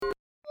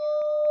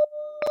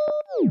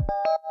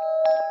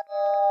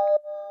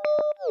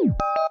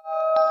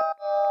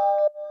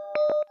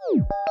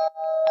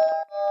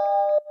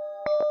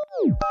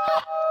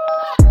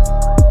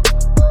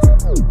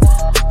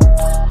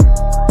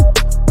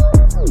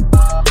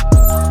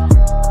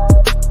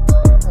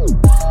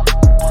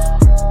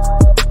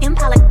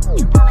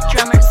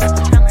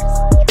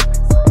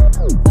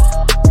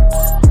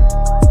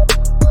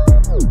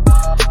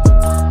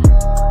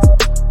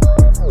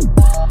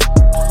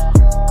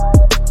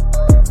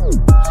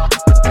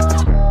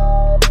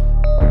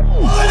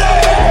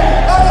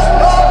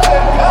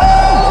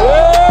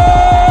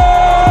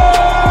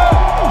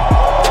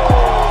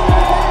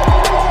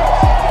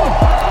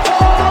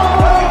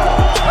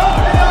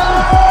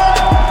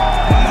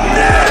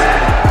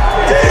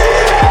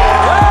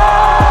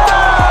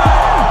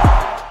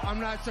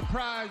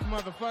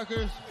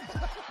motherfuckers.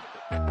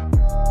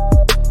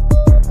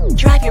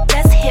 Drive your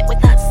best hit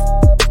with us.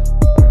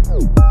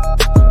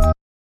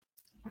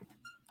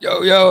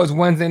 Yo, it's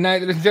Wednesday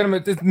night. Ladies and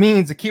gentlemen, this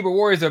means the Keyboard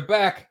Warriors are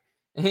back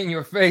in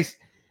your face.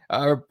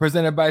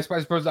 Presented by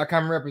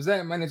SpicyPros.com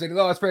represent. My name is Eddie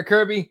Law. It's Fred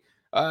Kirby.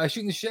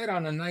 Shooting the shit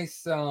on a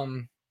nice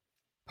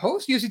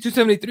post UFC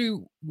 273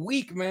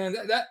 week, man.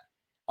 That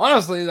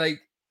honestly, like,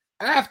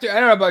 after, I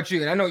don't know about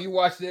you, and I know you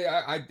watched it.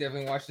 I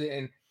definitely watched it.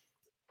 And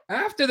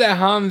after that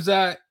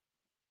Hamza,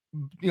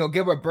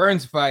 Gilbert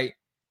Burns fight,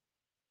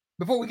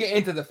 before we get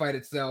into the fight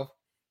itself,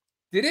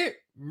 did it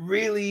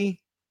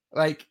really,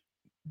 like,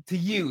 to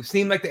you,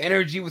 seem like the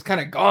energy was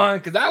kind of gone?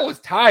 Because I was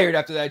tired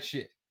after that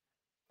shit.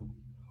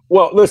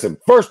 Well, listen,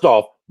 first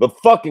off, the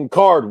fucking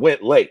card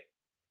went late.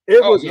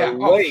 It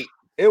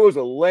was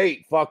a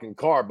late fucking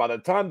card. By the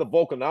time the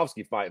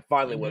Volkanovski fight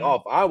finally went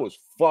off, I was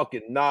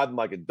fucking nodding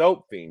like a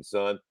dope fiend,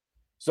 son.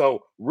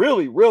 So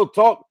really, real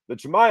talk, the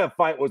Chimaev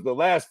fight was the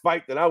last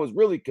fight that I was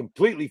really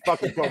completely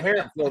fucking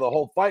coherent for the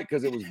whole fight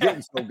because it was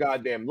getting so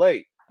goddamn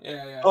late.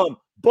 Yeah.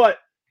 But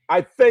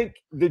I think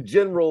the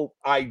general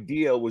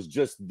idea was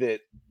just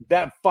that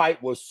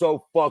fight was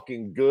so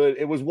fucking good.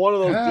 It was one of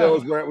those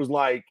deals where it was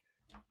like,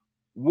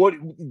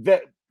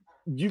 the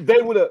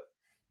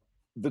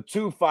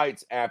two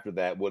fights after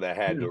that would have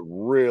had to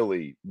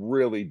really,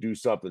 really do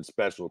something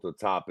special to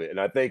top it. And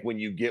I think when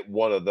you get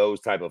one of those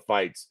type of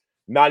fights,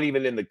 not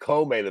even in the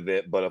co-main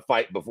event, but a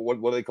fight before,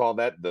 what do they call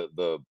that?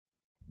 The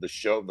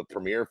show, the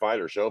premiere fight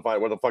or show fight,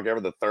 what the fuck ever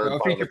the third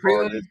fight on the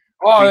card is.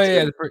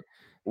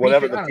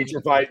 Whatever the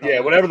feature fight,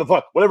 whatever the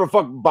fuck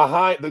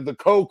behind the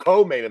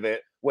co-main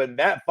event, when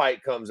that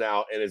fight comes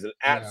out and is an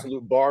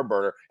absolute bar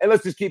burner, and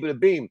let's just keep it a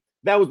beam,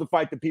 that was the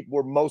fight that people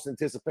were most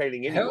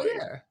anticipating anyway.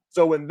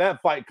 So when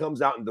that fight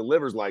comes out and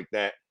delivers like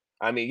that,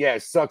 I mean,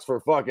 it sucks for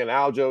fucking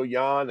Aljo,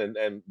 Jan,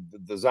 and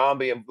the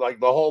Zombie, and like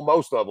the whole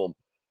most of them,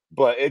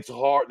 but it's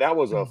hard. That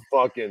was a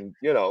fucking,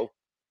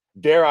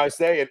 dare I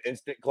say, an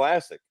instant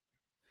classic.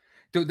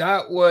 Dude,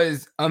 that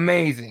was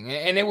amazing,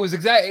 and it was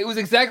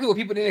exactly what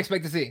people didn't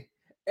expect to see.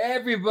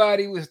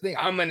 Everybody was thinking,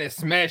 I'm gonna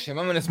smash him.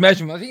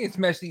 He can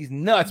smash these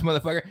nuts,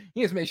 motherfucker.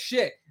 He can smash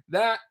shit.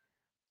 That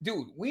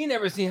dude, we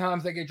never seen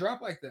Hamza get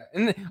dropped like that.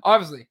 And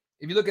obviously,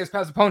 if you look at his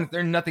past opponents,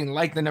 they're nothing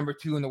like the number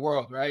 2 in the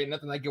world, right?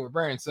 Nothing like Gilbert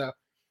Burns. So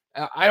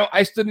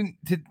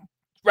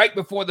right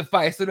before the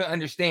fight, I still didn't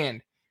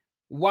understand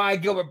why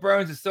Gilbert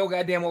Burns is so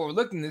goddamn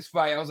overlooked in this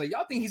fight. I was like,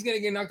 y'all think he's gonna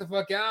get knocked the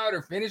fuck out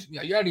or finish?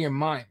 You're out of your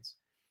minds.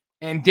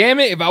 And damn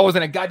it, if I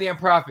wasn't a goddamn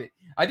prophet,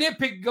 I did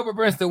pick Gilbert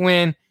Burns to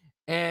win.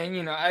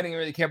 And I didn't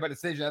really care about the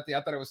decision. I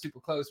thought it was super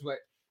close. But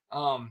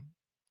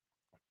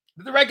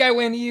did the right guy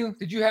win to you?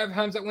 Did you have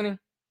Hamza winning?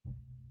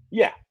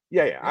 Yeah.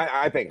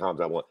 I think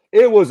Hamza won.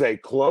 It was a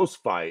close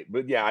fight,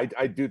 but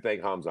I do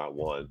think Hamza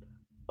won.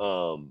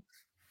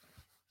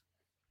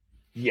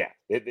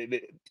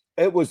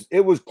 It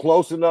was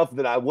close enough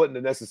that I wouldn't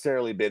have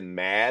necessarily been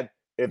mad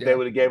if they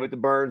would have gave it to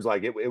Burns.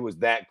 Like it was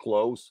that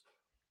close.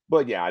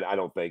 But I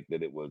don't think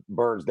that it was.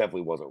 Burns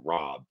definitely wasn't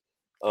robbed.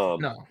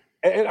 No.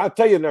 And I'll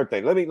tell you another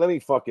thing. Let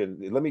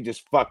me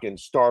just fucking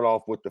start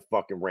off with the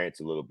fucking rants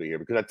a little bit here,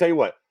 because I tell you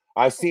what,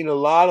 I've seen a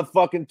lot of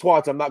fucking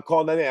twats. I'm not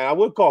calling that name. I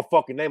would call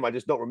fucking name. I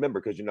just don't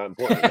remember because you're not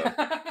important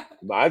enough.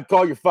 I'd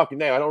call your fucking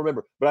name. I don't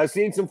remember. But I've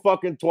seen some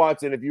fucking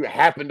twats, and if you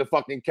happen to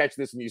fucking catch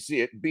this and you see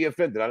it, be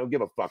offended. I don't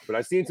give a fuck. But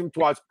I've seen some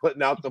twats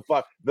putting out the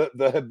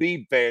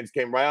Khabib fans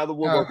came right out of the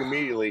woodwork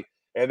immediately,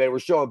 and they were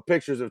showing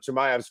pictures of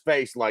Chimaev's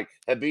face like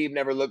Khabib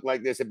never looked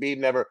like this. Khabib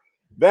never.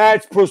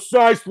 That's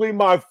precisely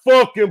my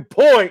fucking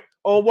point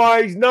on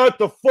why he's not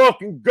the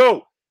fucking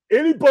GOAT.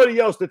 Anybody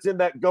else that's in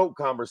that GOAT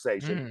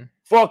conversation,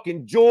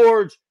 fucking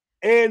George,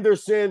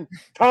 Anderson,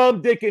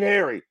 Tom, Dick, and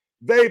Harry,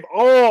 they've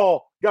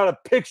all got a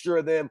picture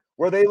of them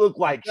where they look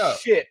like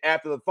shit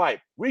after the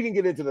fight. We can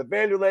get into the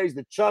Vanderleys,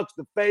 the Chucks,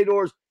 the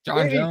Fedors,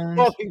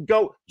 fucking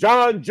GOAT,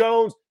 John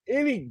Jones,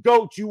 any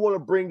GOAT you want to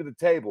bring to the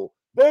table.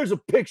 There's a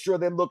picture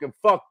of them looking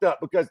fucked up,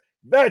 because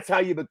that's how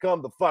you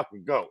become the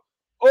fucking GOAT.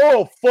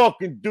 Oh,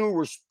 fucking due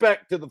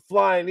respect to the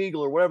Flying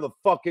Eagle or whatever the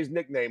fuck his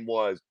nickname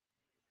was.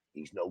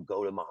 He's no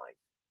GOAT of mine.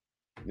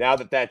 Now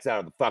that that's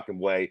out of the fucking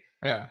way,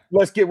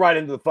 let's get right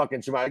into the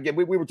fucking Chimaev. Again,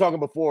 we were talking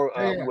before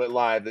we went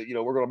live that,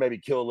 we're going to maybe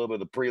kill a little bit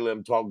of the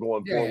prelim talk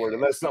going forward.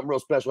 Unless something real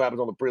special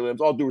happens on the prelims,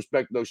 all due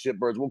respect to those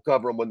shitbirds, we'll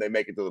cover them when they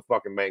make it to the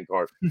fucking main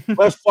card.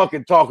 Let's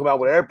fucking talk about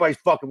what everybody's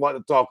fucking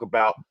wanting to talk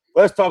about.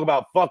 Let's talk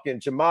about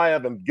fucking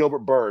Chimaev and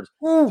Gilbert Burns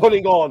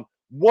putting on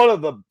one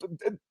of the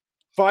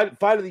fight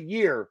of the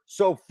year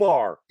so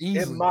far,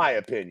 in my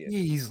opinion.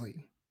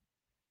 Easily.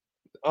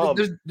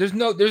 There's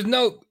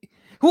no.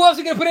 Who else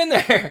are you gonna put in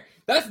there?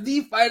 That's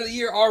the fight of the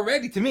year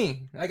already to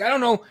me. Like, I don't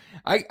know.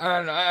 I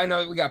don't know. I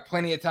know we got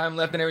plenty of time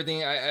left and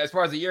everything as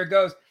far as the year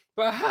goes.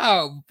 But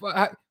how?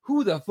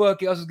 Who the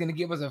fuck else is gonna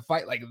give us a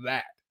fight like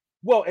that?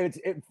 Well, and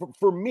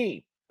for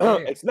me,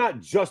 it's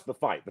not just the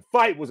fight. The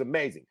fight was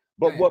amazing,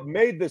 but what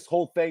made this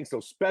whole thing so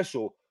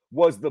special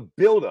was the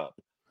buildup.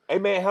 Hey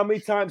man, how many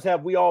times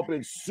have we all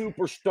been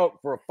super stoked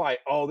for a fight?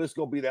 Oh, this is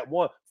gonna be that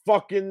one.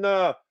 Fucking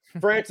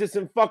Francis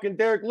and fucking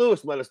Derek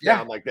Lewis let us Yeah.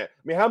 down like that.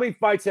 I mean, how many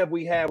fights have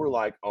we had? We're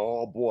like,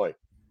 oh boy,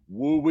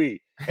 woo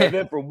wee. And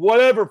then for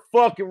whatever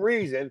fucking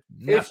reason,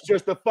 it's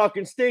just a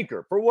fucking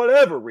stinker for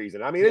whatever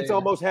reason. I mean, it's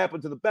almost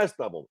happened to the best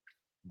of them,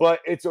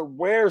 but it's a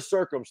rare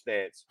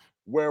circumstance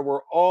where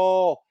we're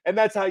all, and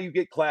that's how you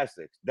get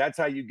classics. That's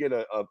how you get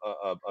a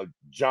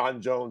John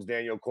Jones,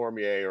 Daniel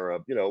Cormier, or a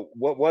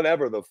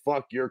whatever the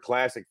fuck your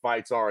classic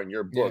fights are in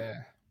your book.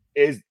 Yeah.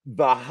 Is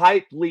the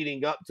hype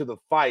leading up to the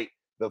fight?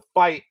 The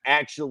fight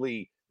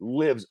actually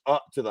lives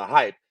up to the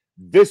hype.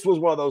 This was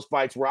one of those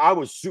fights where I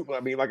was super. I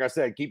mean, like I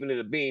said, keeping it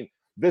a bean.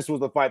 This was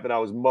the fight that I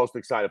was most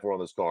excited for on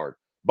this card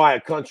by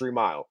a country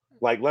mile.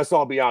 Like, let's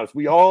all be honest.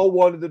 We all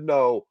wanted to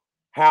know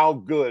how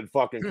good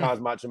fucking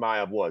Khamzat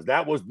Chimaev was.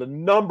 That was the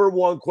number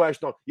one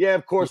question. Yeah,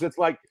 of course, it's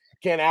like,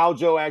 can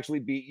Aljo actually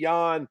beat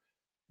Jan?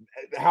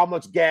 How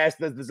much gas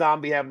does the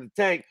zombie have in the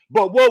tank?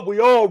 But what we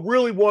all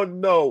really want to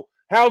know,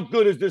 how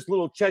good is this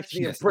little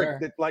Chechnyan prick?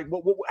 That, like,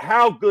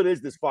 how good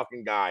is this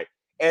fucking guy?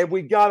 And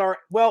we got our,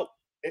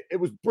 it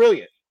was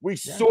brilliant. We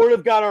sort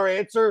of got our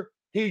answer.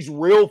 He's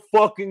real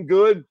fucking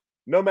good.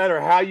 No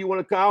matter how you want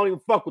to call, I don't even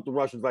fuck with the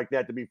Russians like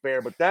that, to be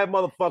fair. But that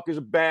motherfucker's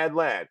a bad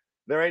lad.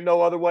 There ain't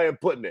no other way of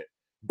putting it.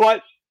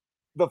 But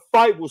the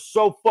fight was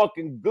so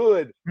fucking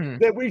good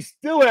that we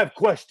still have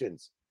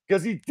questions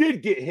because he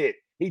did get hit.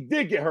 He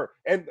did get hurt.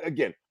 And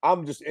again,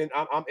 I'm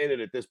in it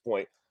at this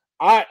point.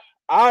 I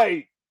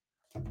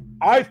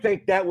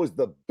think that was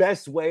the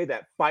best way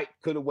that fight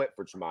could have went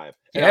for Chimaev.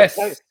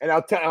 And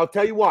I'll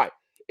tell you why.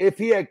 If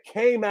he had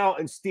came out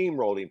and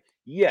steamrolled him,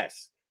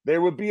 yes, there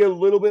would be a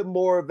little bit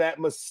more of that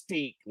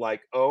mystique,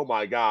 like, oh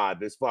my God,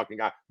 this fucking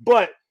guy.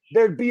 But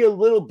there'd be a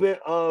little bit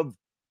of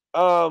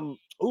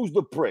who's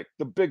the prick?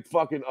 The big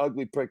fucking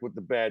ugly prick with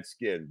the bad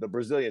skin, the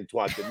Brazilian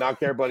twat that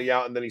knocked everybody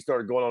out and then he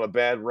started going on a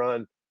bad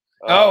run.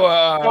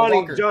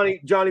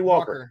 Johnny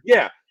Walker.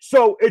 Yeah.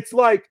 So it's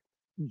like,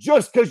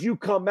 just because you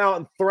come out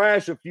and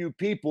thrash a few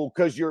people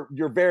because you're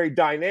very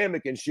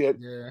dynamic and shit,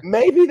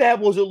 maybe that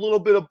was a little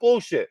bit of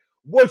bullshit.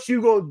 What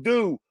you gonna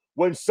do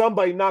when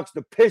somebody knocks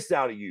the piss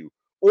out of you,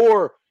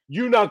 or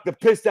you knock the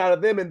piss out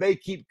of them and they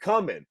keep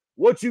coming?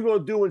 What you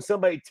gonna do when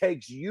somebody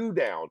takes you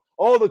down?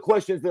 All the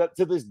questions that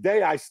to this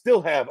day I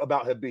still have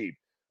about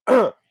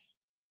Khabib.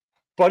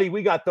 Buddy,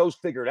 we got those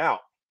figured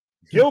out.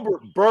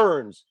 Gilbert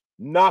Burns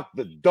knocked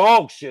the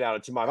dog shit out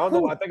of Chimaev. I don't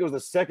know. I think it was the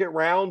second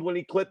round when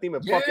he clipped him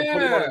and fucking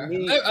put him on his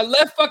knee. A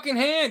left fucking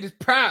hand is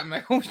prime,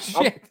 man. Oh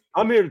shit!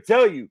 I'm here to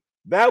tell you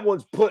that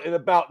one's put in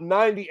about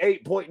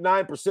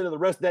 98.9% of the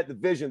rest of that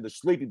division to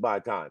sleepy by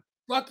time.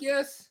 Fuck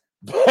yes.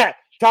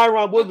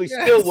 Tyron Woodley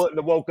still wouldn't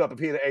have woke up if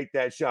he'd have ate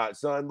that shot,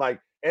 son. Like,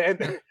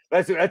 and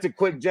that's a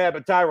quick jab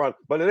at Tyron,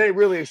 but it ain't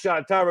really a shot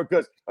at Tyron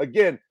because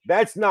again,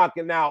 that's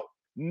knocking out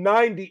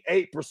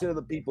 98% of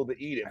the people that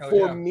eat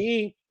it.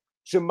 Me,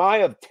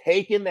 Chimaev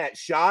taking that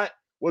shot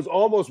was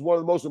almost one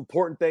of the most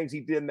important things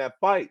he did in that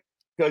fight,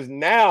 because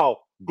now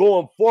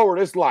going forward,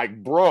 it's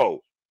like,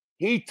 bro,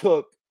 he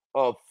took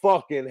a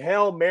fucking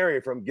Hail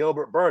Mary from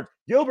Gilbert Burns.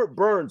 Gilbert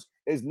Burns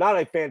is not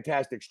a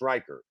fantastic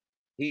striker.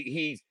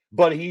 He's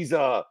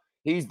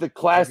the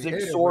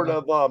classic sort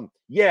of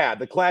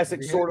the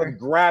classic sort of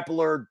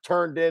grappler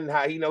turned in.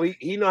 How he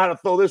know how to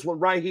throw this one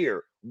right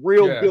here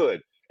real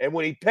good. And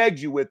when he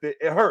pegs you with it,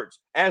 it hurts.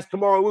 Ask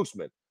Kamaru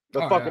Usman,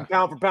 the fucking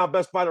pound for pound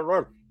best fighter in the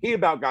world. He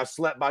about got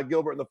slept by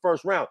Gilbert in the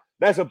first round.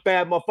 That's a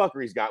bad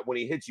motherfucker he's got when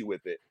he hits you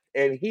with it.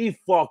 And he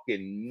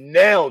fucking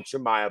nailed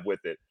Chimaev with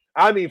it.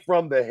 I mean,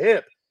 from the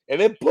hip. And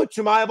then put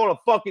Chimaev on a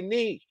fucking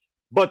knee.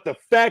 But the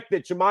fact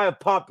that Chimaev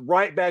popped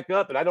right back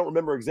up, and I don't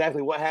remember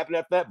exactly what happened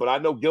after that, but I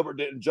know Gilbert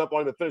didn't jump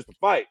on him and finish the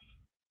fight.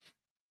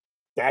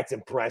 That's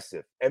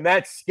impressive. And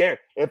that's scary.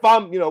 If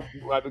I'm,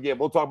 again,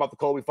 we'll talk about the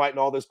Colby fight and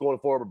all this going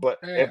forward, but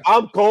if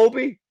I'm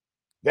Colby,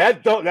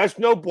 that's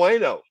no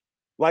bueno.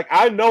 Like,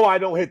 I know I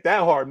don't hit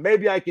that hard.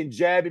 Maybe I can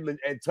jab him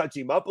and touch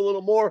him up a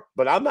little more,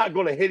 but I'm not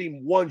going to hit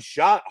him one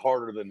shot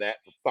harder than that,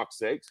 for fuck's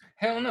sakes.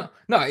 Hell no.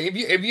 No,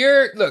 if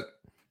you're look,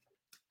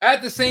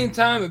 at the same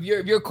time, if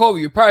you're Colby,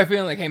 you're probably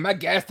feeling like, hey, my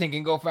gas tank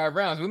can go 5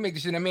 rounds. We make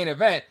this shit a main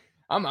event.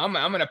 I'm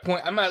gonna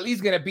point. I'm at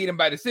least gonna beat him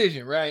by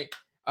decision, right?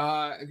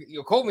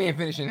 Colby ain't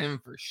finishing him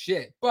for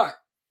shit. But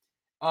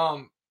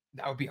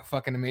that would be a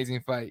fucking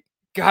amazing fight.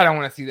 God, I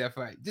want to see that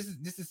fight.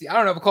 Just to see. I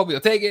don't know if Colby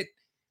will take it,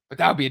 but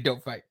that would be a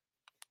dope fight.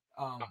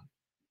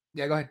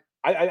 Yeah, go ahead.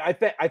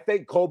 I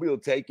think Colby will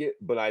take it,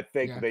 but I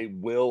think they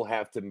will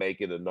have to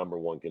make it a number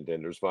 1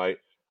 contenders fight.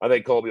 I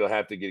think Colby will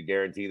have to get a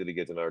guarantee that he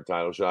gets another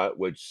title shot,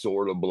 which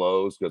sort of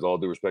blows because all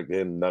due respect to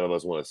him, none of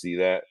us want to see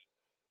that.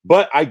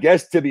 But I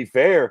guess to be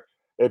fair,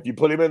 if you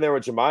put him in there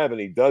with Chimaev and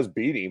he does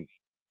beat him,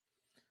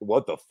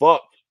 what the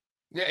fuck?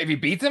 Yeah, if he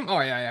beats him,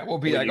 we'll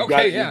be like, you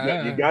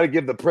got to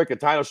give the prick a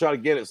title shot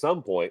again at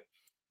some point.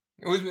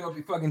 Usman will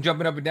be fucking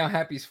jumping up and down,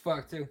 happy as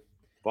fuck too.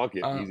 Fuck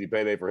it, easy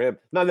payday for him.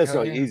 Not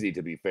necessarily easy,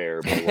 to be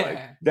fair, but like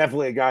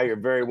definitely a guy you're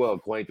very well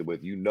acquainted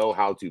with. You know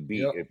how to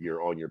beat if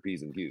you're on your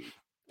P's and Q's.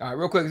 All right,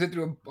 real quick,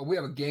 we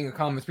have a gang of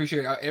comments.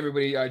 Appreciate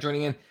everybody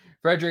joining in.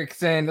 Frederick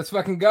saying, let's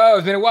fucking go.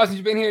 It's been a while since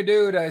you've been here,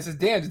 dude. It says,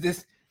 damn,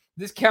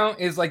 this count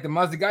is like the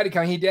Mazdagati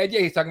count. He dead?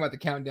 Yeah, he's talking about the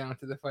countdown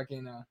to the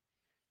fucking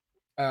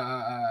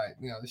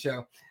the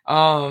show.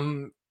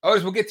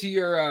 Otis, we'll get to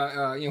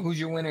your who's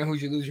your winner and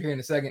who's your loser here in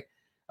a second.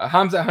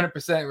 Hamza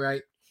 100%,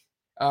 right?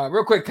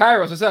 Real quick,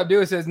 Kairos, what's up,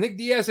 dude? It says Nick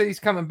Diaz said he's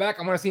coming back.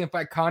 I want to see him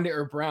fight Condit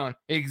or Brown.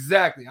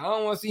 Exactly. I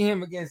don't want to see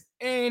him against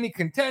any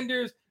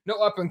contenders, no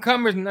up and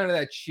comers, none of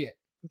that shit.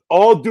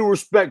 All due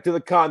respect to the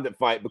Condit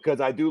fight,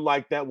 because I do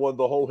like that one,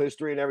 the whole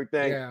history and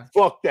everything. Yeah.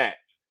 Fuck that.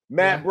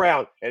 Matt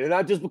Brown. And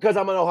not just because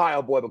I'm an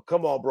Ohio boy, but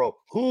come on, bro.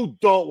 Who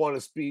don't want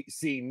to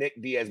see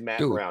Nick Diaz, Matt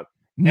Brown?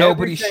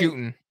 Nobody's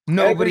shooting.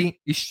 Nobody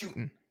is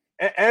shooting.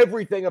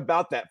 Everything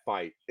about that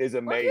fight is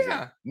amazing.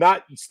 Yeah.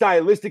 Not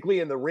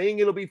stylistically in the ring,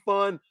 it'll be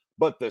fun,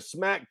 but the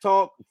smack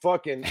talk,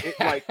 fucking,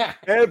 like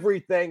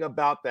everything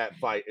about that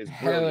fight is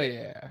brilliant.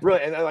 Hell yeah.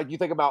 Brilliant. And like you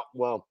think about,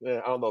 well, I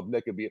don't know if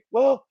Nick could be,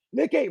 well,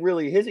 Nick ain't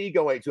really, his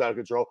ego ain't too out of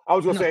control. I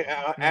was gonna say,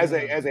 as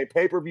a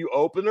pay-per-view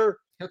opener,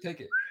 he'll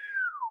take it.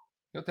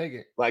 He'll take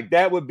it. Like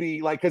that would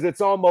be like, because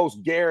it's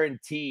almost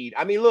guaranteed.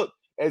 I mean, look,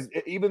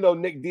 even though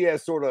Nick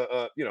Diaz sort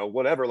of,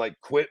 whatever, like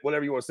quit,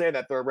 whatever you want to say in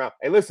that third round.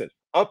 Hey, listen,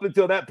 up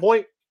until that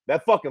point,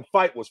 that fucking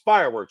fight was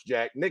fireworks,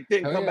 Jack. Nick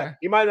didn't come back.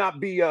 He might not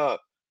be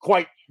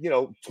quite,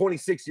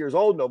 26 years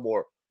old no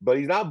more, but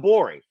he's not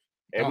boring.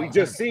 And we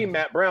just seen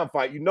Matt Brown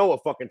fight. You know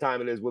what fucking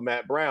time it is with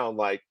Matt Brown,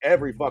 like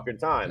every fucking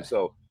time.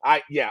 So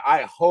I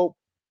hope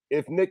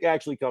if Nick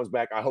actually comes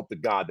back, I hope to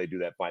God they do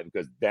that fight,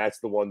 because that's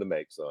the one to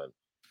make, son.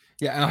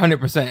 Yeah,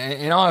 100%.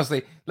 And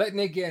honestly, let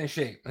Nick get in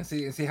shape and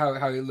see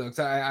how he looks.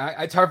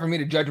 It's hard for me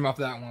to judge him off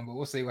that one, but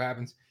we'll see what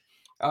happens.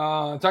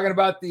 Talking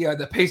about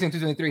the pacing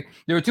 273,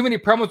 there were too many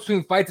promos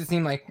between fights. It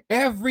seemed like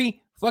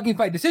every fucking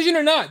fight, decision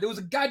or not, there was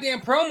a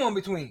goddamn promo in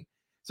between.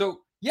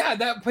 So yeah,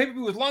 that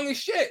pay-per-view was long as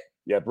shit.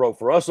 Yeah, bro.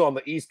 For us on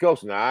the East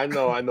Coast, now I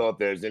know if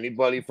there's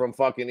anybody from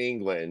fucking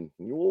England,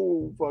 I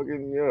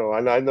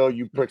know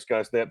you pricks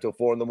gotta stay up till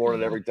 4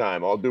 a.m. every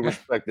time. All due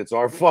respect, it's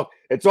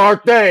our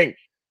thing.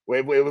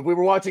 If we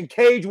were watching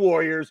Cage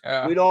Warriors,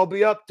 we'd all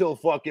be up till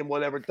fucking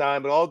whatever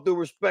time. But all due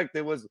respect,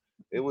 it was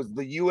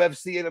the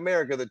UFC in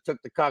America that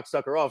took the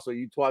cocksucker off. So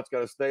you twats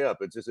got to stay up.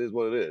 It just is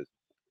what it is.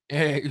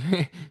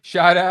 Hey,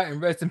 shout out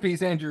and rest in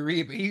peace, Andrew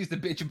Reed. But he used to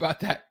bitch about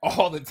that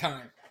all the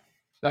time.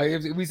 Like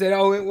if we said,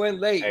 "Oh, it went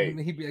late,"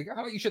 he'd be like,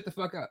 "How about you shut the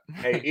fuck up?"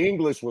 Hey,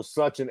 English was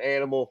such an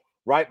animal.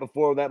 Right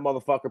before that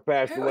motherfucker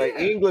passed away,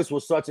 English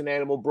was such an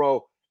animal,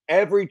 bro.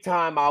 Every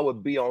time I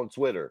would be on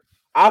Twitter,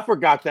 I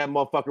forgot that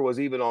motherfucker was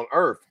even on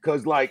Earth,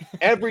 because like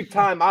every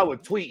time I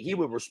would tweet, he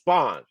would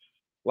respond.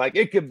 Like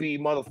it could be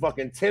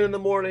motherfucking 10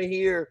 a.m.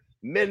 here,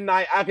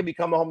 midnight. I could be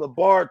coming home to the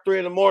bar at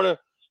 3 a.m.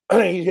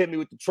 He'd hit me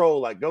with the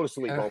troll, like, go to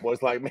sleep, homeboy.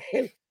 It's like,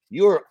 man,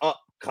 you're up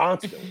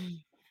constantly.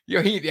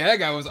 Yo, that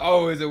guy was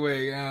always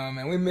away.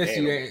 Man, we miss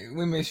you.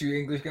 We miss you,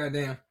 English.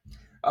 Goddamn.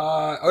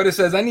 Otis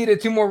says, I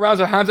needed 2 more rounds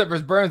of Hamzat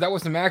versus Burns. That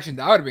was some action.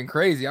 That would have been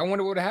crazy. I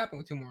wonder what would have happened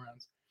with 2 more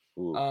rounds.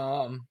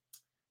 Ooh.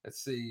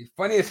 Let's see.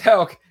 Funny as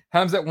hell,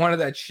 Hamzat wanted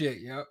that shit.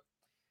 Yep.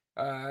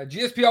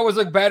 GSP always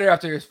looked better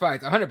after his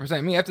fights.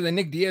 100%. Me, after the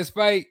Nick Diaz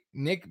fight,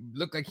 Nick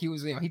looked like he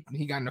was,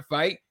 he got in a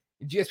fight.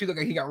 GSP looked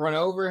like he got run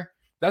over.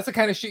 That's the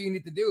kind of shit you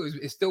need to do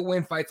is still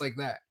win fights like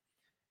that.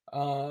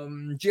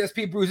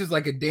 GSP bruises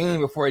like a Dane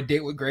before a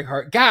date with Greg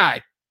Hart.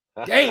 God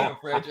damn,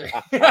 Frederick.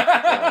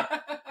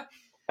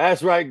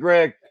 That's right,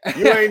 Greg.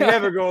 You ain't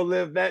never gonna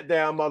live that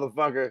down,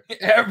 motherfucker.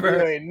 Ever.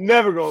 You ain't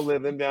never gonna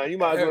live them down. You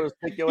might as well just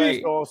take your ass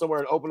go somewhere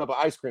and open up an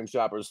ice cream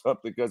shop or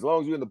something, because as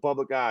long as you're in the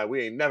public eye,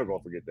 we ain't never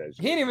gonna forget that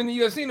shit. He ain't even in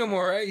the UFC no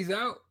more, right? He's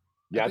out.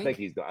 Yeah, I think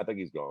he's gone.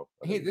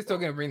 They're still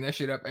gonna bring that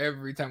shit up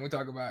every time we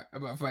talk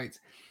about fights.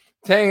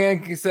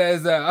 Tang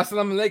says,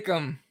 Assalamu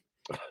alaikum,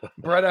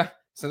 brother.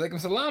 Alaikum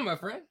salam, my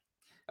friend.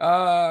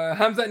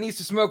 Hamzat needs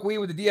to smoke weed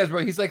with the Diaz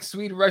brother. He's like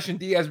sweet Russian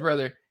Diaz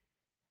brother.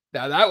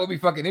 Now that would be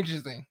fucking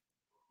interesting.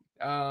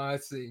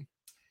 Let's see.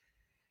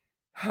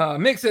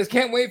 Mick says,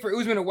 can't wait for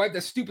Usman to wipe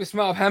that stupid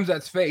smile off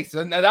Hamzat's face.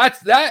 So now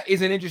that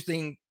is an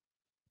interesting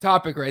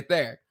topic right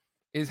there.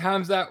 Is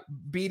Hamzat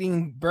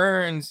beating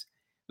Burns?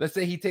 Let's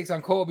say he takes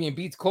on Colby and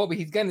beats Colby.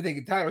 He's going to take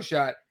a title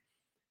shot.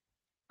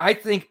 I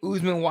think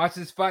Usman watched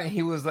this fight and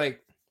he was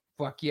like,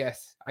 fuck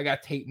yes. I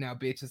got tape now,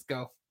 bitch. Let's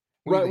go.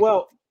 Right.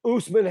 Well,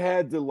 Usman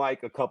had to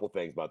like a couple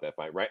things about that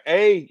fight, right?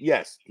 A,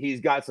 yes, he's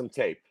got some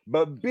tape.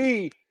 But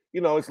B,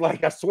 it's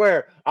like, I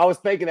swear, I was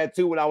thinking that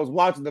too when I was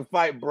watching the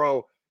fight,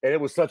 bro. And it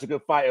was such a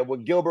good fight. And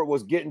when Gilbert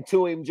was getting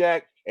to him,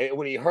 Jack, and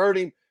when he hurt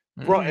him,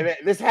 bro, and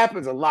this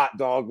happens a lot,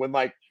 dog.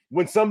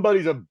 When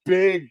somebody's a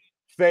big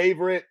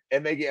favorite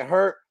and they get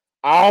hurt,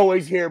 I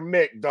always hear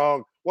Mick,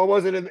 dog. What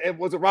was it?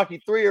 Was it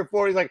Rocky 3 or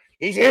 4? He's like,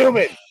 he's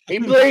human. He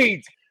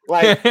bleeds.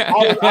 Like,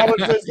 I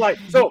was just like,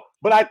 so,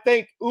 but I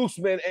think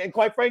Usman, and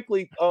quite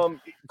frankly,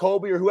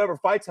 Colby or whoever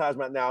fights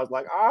Hamzat now is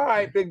like, all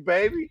right, big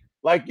baby.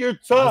 Like, you're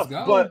tough,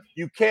 but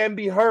you can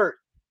be hurt.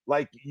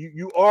 Like,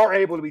 you are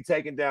able to be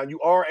taken down. You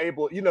are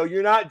able,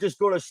 you're not just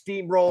going to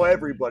steamroll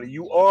everybody.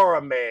 You are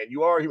a man.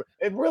 You are a human.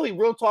 And really,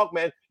 real talk,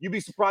 man, you'd be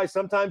surprised.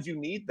 Sometimes you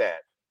need that.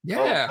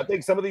 Yeah. I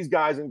think some of these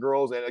guys and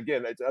girls, and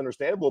again, it's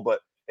understandable, but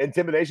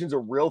intimidation's a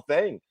real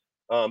thing.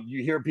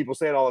 You hear people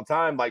say it all the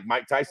time, like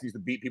Mike Tyson used to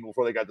beat people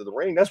before they got to the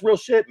ring. That's real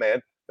shit,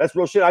 man. That's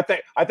real shit. I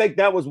think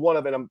that was one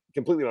of, and I'm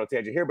completely on a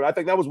tangent here, but I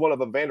think that was one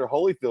of Evander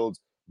Holyfield's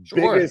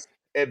biggest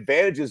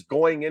advantages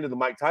going into the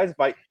Mike Tyson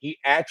fight. He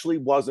actually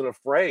wasn't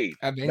afraid.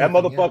 That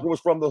motherfucker was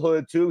from the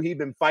hood too. He'd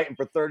been fighting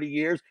for 30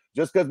 years.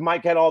 Just because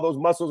Mike had all those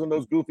muscles and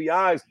those goofy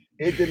eyes,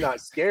 it did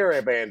not scare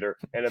Evander.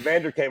 And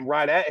Evander came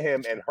right at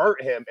him and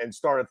hurt him and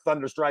started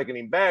thunder striking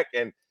him back.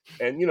 And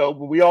you know,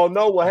 we all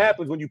know what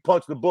happens when you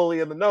punch the bully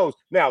in the nose.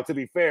 Now, to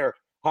be fair,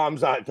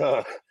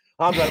 Hamzat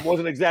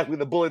wasn't exactly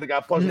the bully that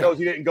got punched in the nose.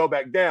 He didn't go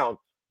back down.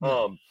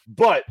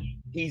 But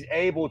he's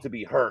able to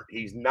be hurt.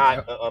 He's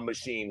not a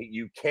machine.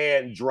 You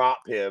can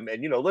drop him.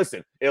 And, you know,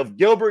 listen, if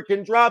Gilbert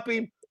can drop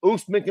him,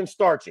 Usman can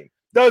starch him.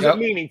 Doesn't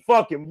mean he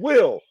fucking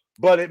will.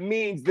 But it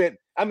means that,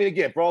 I mean,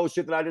 again, for all the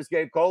shit that I just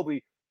gave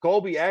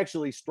Colby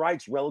actually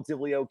strikes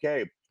relatively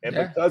okay. And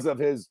because of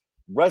his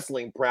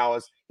wrestling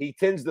prowess, he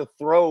tends to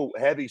throw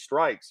heavy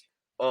strikes.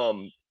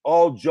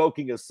 All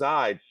joking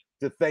aside,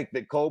 to think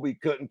that Colby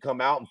couldn't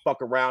come out and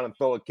fuck around and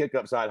throw a kick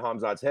upside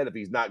Hamzat's head if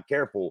he's not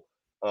careful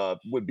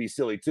would be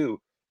silly too.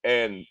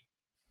 And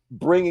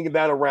bringing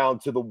that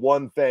around to the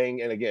one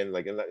thing, and again,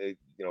 like, you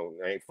know,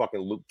 I ain't fucking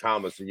Luke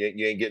Thomas, and you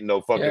ain't getting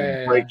no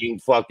fucking breaking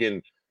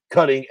fucking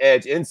cutting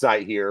edge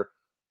insight here.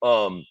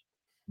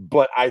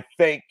 But I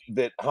think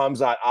that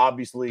Hamzat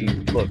obviously,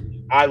 look,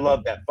 I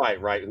love that fight,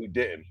 right? Who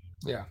didn't?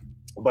 Yeah.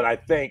 But I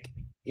think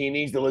he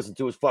needs to listen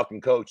to his fucking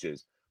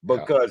coaches,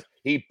 because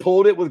he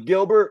pulled it with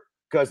Gilbert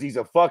because he's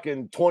a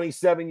fucking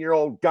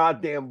 27-year-old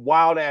goddamn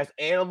wild ass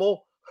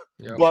animal.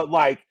 But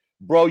like,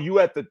 bro, you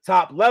at the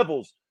top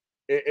levels.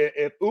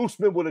 If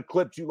Usman would have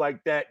clipped you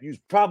like that, you're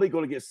probably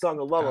going to get sung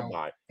a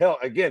lullaby. Hell,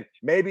 again,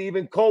 maybe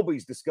even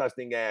Colby's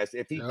disgusting ass.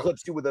 If he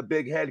clips you with a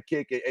big head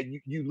kick and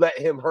you let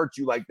him hurt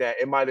you like that,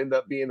 it might end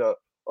up being a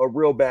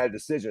real bad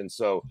decision.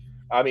 So,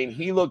 I mean,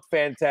 he looked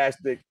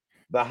fantastic.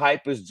 The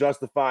hype is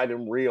justified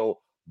and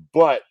real,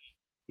 but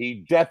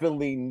he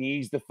definitely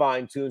needs to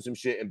fine-tune some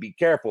shit and be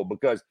careful,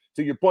 because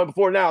to your point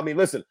before now, I mean,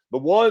 listen, the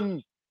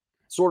one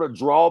sort of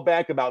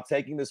drawback about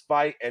taking this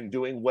fight and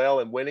doing well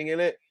and winning in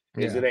it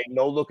is it ain't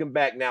no looking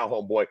back now,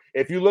 homeboy.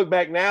 If you look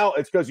back now,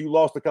 it's because you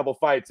lost a couple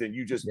fights and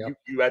you just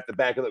you at the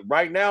back of it.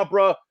 Right now,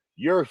 bro,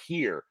 you're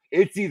here.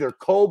 It's either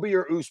Colby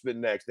or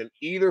Usman next, and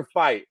either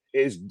fight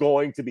is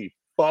going to be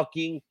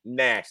fucking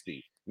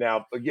nasty.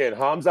 Now, again,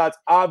 Hamzat's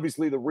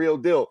obviously the real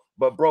deal,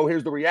 but bro,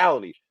 here's the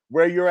reality.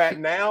 Where you're at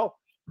now,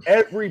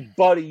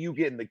 everybody you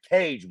get in the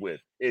cage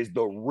with is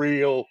the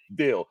real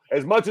deal.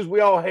 As much as we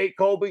all hate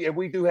Colby, and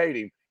we do hate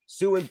him,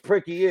 suing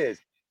prick he is.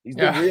 He's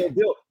the real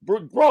deal.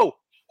 Bro,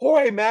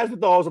 Jorge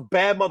Masvidal is a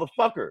bad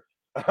motherfucker.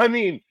 I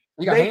mean,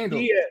 Nate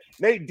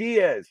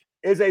Diaz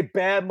is a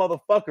bad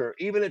motherfucker,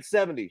 even at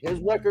 70. His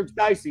record's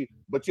dicey,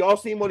 but y'all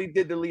seen what he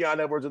did to Leon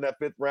Edwards in that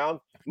 5th round.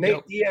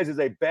 Nate Diaz is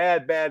a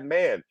bad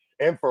man.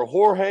 And for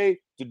Jorge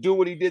to do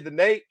what he did to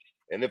Nate,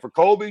 and then for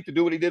Colby to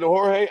do what he did to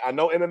Jorge, I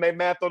know MMA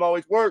math don't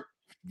always work,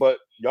 but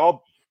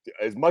y'all,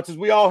 as much as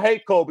we all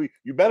hate Colby,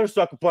 you better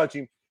sucker punch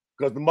him,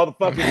 because the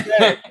motherfucker's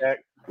bad.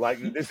 Like,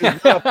 this is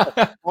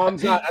Hamzat.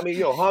 I mean,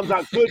 you know,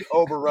 Hamzat could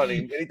overrun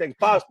him. Anything's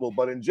possible,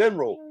 but in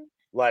general,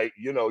 like,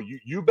 you know,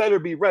 you better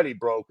be ready,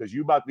 bro, because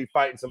you about to be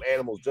fighting some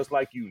animals just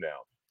like you now.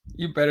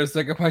 You better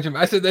sucker punch him.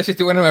 I said that shit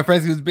to one of my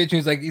friends. He was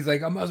bitching. He's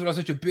like, I'm also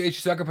such a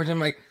bitch. Sucker punch him. I'm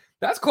like,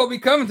 that's Colby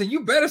Covington.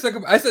 You better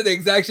sucker. I said the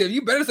exact shit.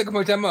 You better sucker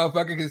punch that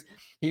motherfucker, because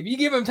if you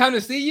give him time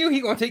to see you,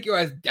 he gonna take your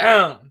ass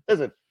down.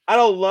 Listen, I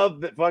don't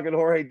love that fucking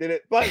Jorge did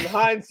it, but in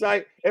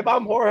hindsight, if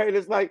I'm Jorge,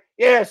 it's like,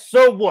 yeah,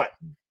 so what?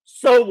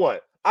 So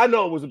what? I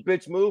know it was a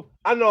bitch move.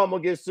 I know I'm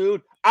gonna get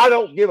sued. I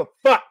don't give a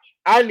fuck.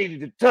 I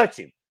needed to touch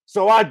him,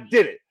 so I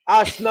did it.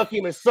 I snuck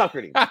him and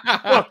suckered him.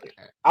 Fuck it.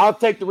 I'll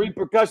take the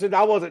repercussions.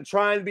 I wasn't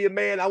trying to be a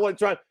man. I wasn't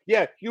trying.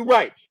 Yeah, you're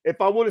right. If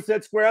I would have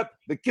said square up,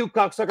 the cute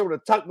cocksucker would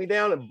have tucked me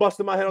down and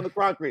busted my head on the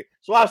concrete.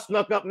 So I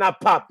snuck up and I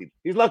popped him.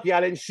 He's lucky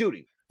I didn't shoot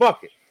him.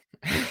 Fuck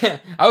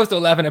it. I was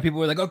still laughing at people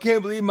who were like, I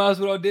can't believe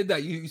Masvidal did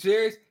that. You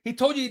serious? He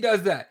told you he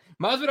does that.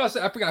 Masvidal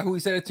said, I forgot who he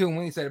said it to and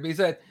when he said it, but he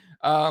said,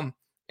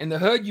 in the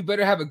hood, you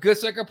better have a good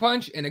sucker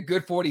punch and a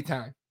good 40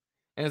 time.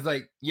 And it's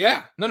like,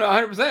 yeah, no,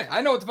 100%.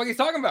 I know what the fuck he's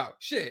talking about.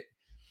 Shit.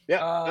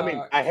 Yeah, I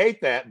mean, I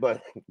hate that,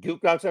 but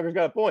cute cocksucker's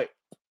got a point.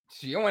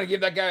 You don't want to give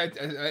that guy,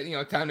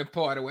 time to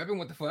pull out a weapon.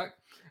 What the fuck?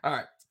 All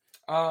right.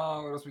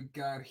 What else we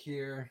got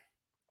here?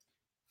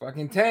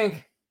 Fucking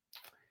Tank.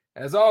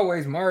 As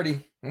always,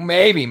 Marty.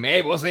 Maybe.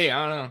 We'll see.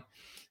 I don't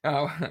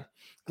know.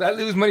 Did I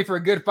lose money for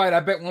a good fight? I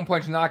bet 1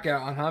 punch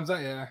knockout on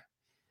Hamzat.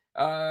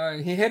 Yeah.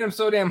 He hit him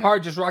so damn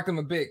hard, just rocked him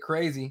a bit.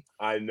 Crazy.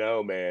 I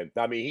know, man.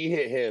 I mean, he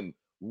hit him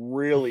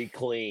really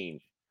clean,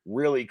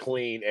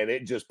 and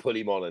it just put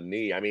him on a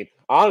knee. I mean,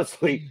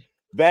 honestly,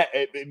 that,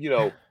 you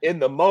know, in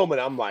the moment,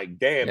 I'm like,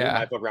 damn, he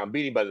might fuck around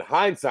beating. But in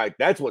hindsight,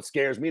 that's what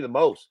scares me the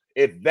most.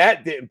 If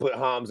that didn't put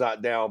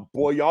Hamzat down,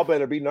 boy, y'all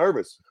better be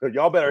nervous.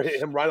 Y'all better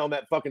hit him right on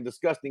that fucking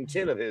disgusting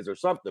chin of his or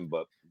something.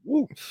 But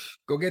woo.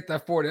 Go get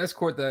that Ford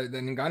Escort that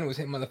Ngannou was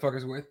hitting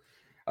motherfuckers with.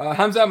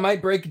 Hamzat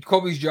might break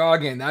Colby's jaw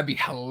again. That'd be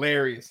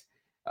hilarious.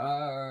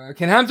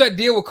 Can Hamzat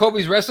deal with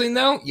Colby's wrestling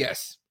though?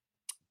 Yes.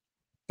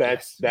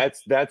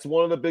 That's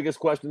one of the biggest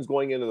questions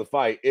going into the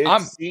fight.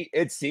 I'm-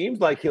 It seems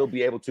like he'll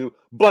be able to,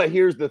 but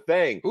here's the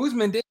thing.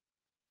 Usman did.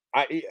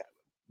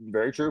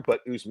 Very true,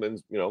 but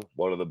Usman's,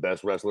 one of the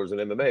best wrestlers in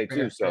MMA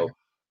too. Fair.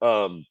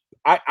 So,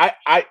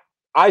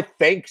 I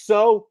think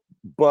so,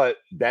 but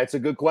that's a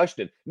good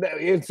question.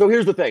 And so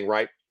here's the thing,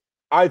 right?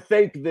 I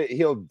think that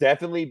he'll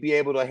definitely be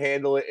able to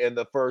handle it in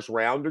the first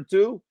round or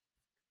two.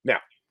 Now,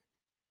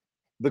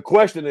 the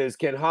question is,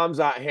 can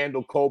Hamzat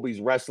handle Colby's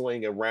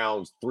wrestling in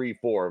rounds 3,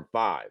 4, and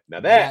 5? Now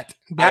that's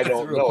I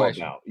don't the real know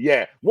question. about.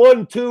 Yeah,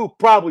 1, 2,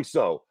 probably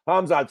so.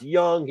 Hamzat's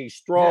young, he's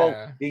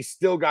strong, he's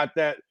still got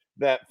that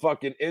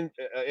fucking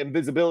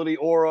invisibility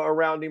aura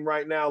around him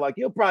right now. Like,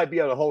 he'll probably be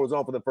able to hold his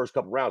own for the first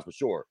couple rounds for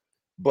sure.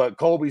 But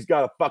Colby's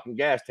got a fucking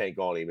gas tank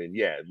on him. And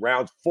yeah,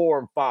 rounds 4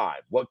 and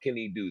 5, what can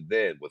he do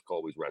then with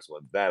Colby's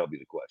wrestling? That'll be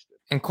the question.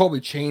 And Colby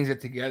chains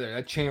it together.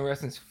 That chain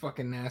wrestling's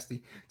fucking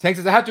nasty. Tank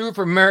says, I have to root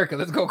for America.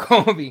 Let's go,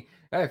 Colby.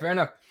 Hey, fair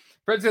enough.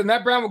 Fred says,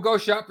 Matt Brown will go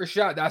shot for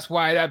shot. That's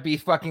why that'd be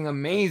fucking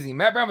amazing.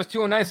 Matt Brown was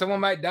 209. Someone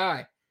might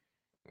die.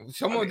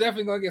 Someone's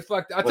definitely going to get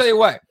fucked. I'll tell you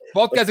what.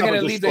 Both guys are going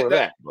to leave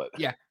that.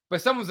 Yeah.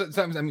 But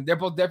they're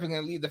both definitely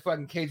going to leave the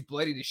fucking cage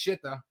bloody to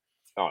shit, though.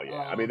 Oh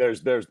yeah, I mean,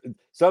 there's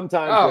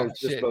sometimes there's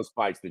just those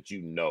fights that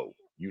you know.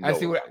 I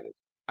see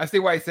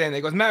why he's saying that.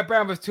 He goes, Matt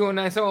Brown was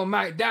 209. Someone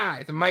might die.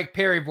 It's a Mike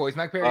Perry voice.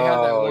 Mike Perry had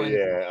that one.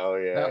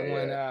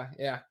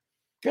 Yeah.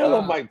 I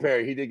love Mike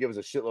Perry. He did give us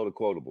a shitload of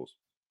quotables.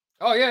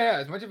 Oh yeah.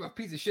 As much of a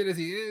piece of shit as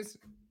he is,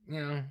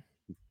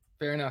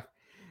 fair enough.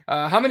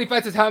 How many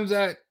fights has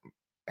Hamzat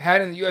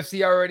had in the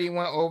UFC already?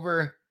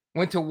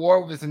 Went to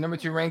war with the number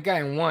 2 ranked guy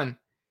and won.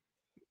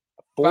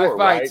 4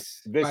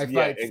 fights. Right? Five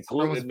fights.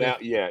 Including now.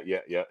 Yeah,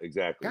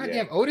 exactly.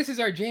 Goddamn, Otis is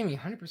our Jamie,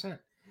 100%.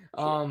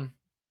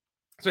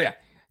 So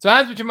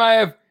Hamzat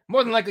Chimaev,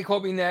 more than likely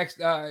Colby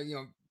next.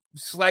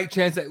 Slight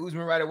chance that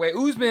Usman right away.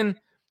 Usman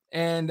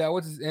and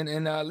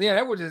Leon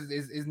Edwards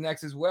is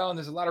next as well. And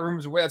there's a lot of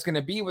rumors of where that's going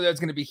to be, whether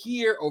it's going to be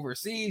here,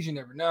 overseas. You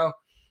never know.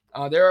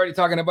 They're already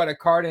talking about a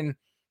card in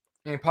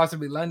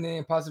possibly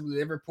London, possibly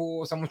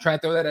Liverpool. Someone's trying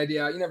to throw that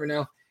idea out. You never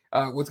know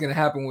what's going to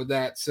happen with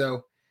that.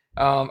 So.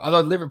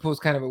 Although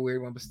Liverpool's kind of a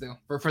weird one, but still,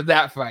 for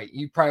that fight,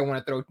 you probably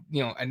want to throw,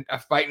 a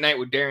fight night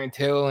with Darren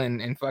Till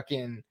and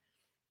fucking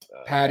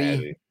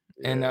Patty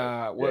and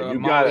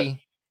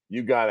Molly.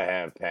 You gotta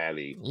have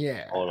Patty,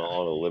 yeah, on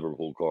a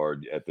Liverpool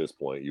card at this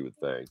point. You would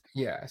think,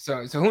 yeah.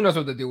 So who knows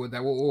what to do with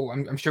that?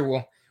 I'm sure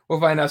we'll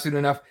find out soon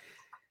enough.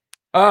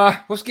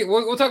 We'll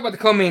talk about the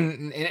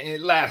co-main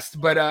in last,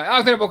 but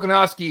Alexander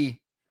Volkanovski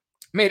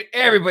made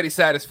everybody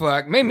sad as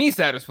fuck, made me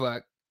sad as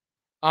fuck.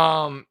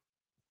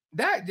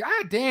 That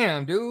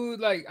goddamn dude,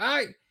 like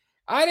I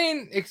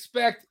didn't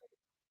expect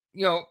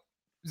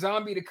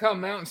Zombie to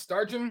come out and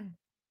starch him.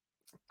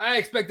 I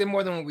expected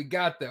more than what we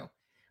got though,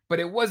 but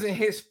it wasn't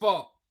his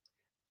fault.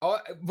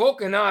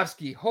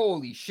 Volkanovski,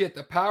 holy shit,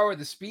 the power,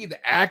 the speed,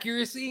 the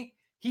accuracy,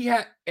 he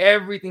had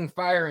everything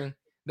firing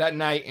that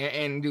night,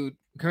 and dude,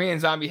 Korean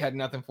Zombie had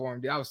nothing for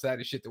him. Dude, I was sad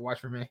as shit to watch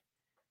for me.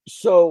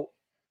 So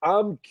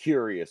I'm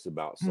curious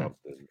about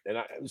something, and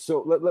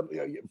let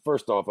me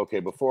first off, okay,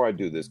 before I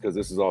do this, because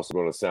this is also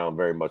going to sound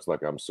very much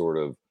like I'm sort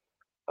of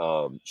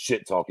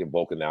shit talking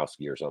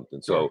Volkanovski or something.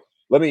 So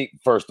let me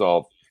first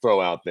off throw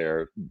out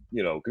there,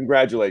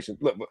 congratulations.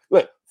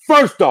 Look,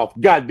 first off,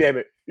 goddamn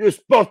it, you're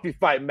supposed to be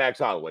fighting Max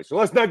Holloway, so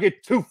let's not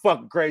get too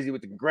fucking crazy with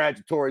the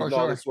congratulatories and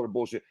all this sort of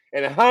bullshit.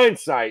 And in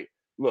hindsight,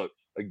 look,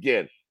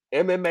 again,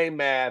 MMA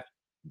math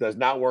does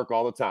not work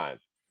all the time.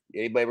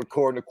 Anybody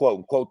recording a quote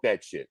and quote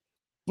that shit,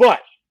 but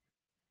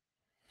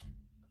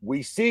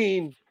we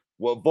seen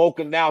what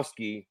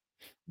Volkanovski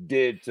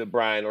did to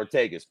Brian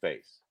Ortega's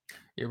face.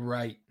 You're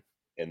right.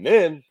 And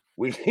then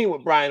we seen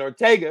what Brian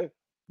Ortega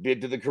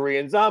did to the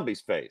Korean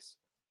Zombie's face.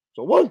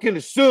 So one can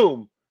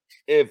assume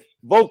if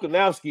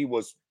Volkanovski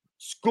was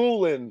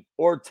schooling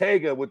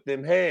Ortega with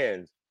them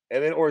hands,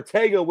 and then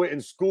Ortega went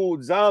and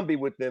schooled Zombie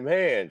with them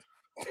hands,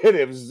 that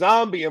if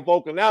Zombie and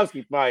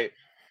Volkanovski fight,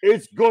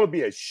 it's going to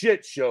be a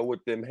shit show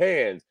with them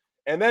hands.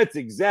 And that's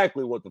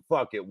exactly what the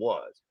fuck it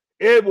was.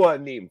 It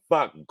wasn't even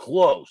fucking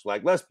close.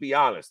 Like, let's be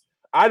honest.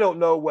 I don't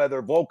know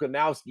whether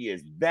Volkanovski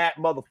is that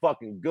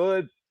motherfucking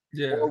good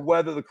or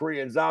whether the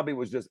Korean Zombie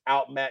was just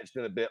outmatched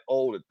and a bit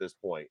old at this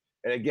point.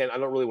 And again, I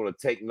don't really want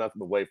to take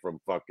nothing away from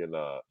fucking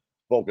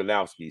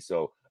Volkanovski.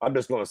 So I'm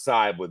just going to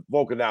side with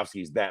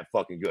Volkanovski's that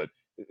fucking good.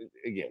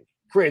 Again,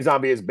 Korean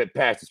Zombie is a bit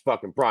past his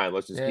fucking prime.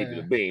 Let's just keep it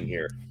a bean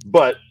here.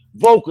 But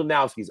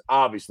Volkanovski's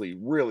obviously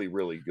really,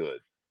 really good.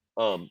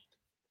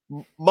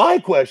 My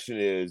question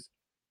is,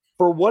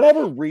 for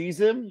whatever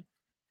reason,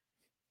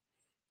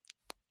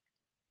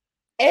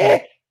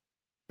 am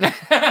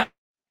I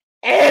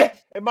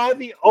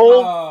the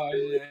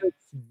only that's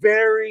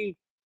very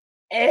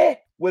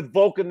with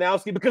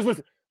Volkanovski?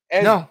 Because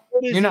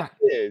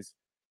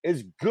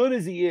as good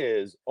as he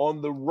is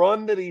on the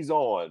run that he's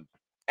on,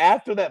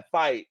 after that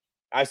fight,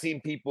 I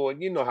seen people,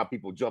 and you know how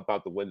people jump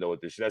out the window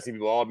with this shit. I seen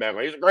people all mad,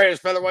 like, he's the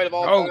greatest featherweight of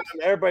all time.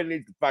 Everybody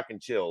needs to fucking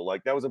chill.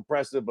 Like, that was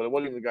impressive, but it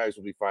wasn't even the guys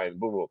who be fighting.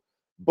 Boom, boom.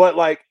 But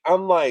like,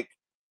 I'm like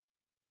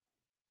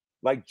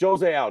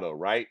Jose Aldo,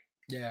 right?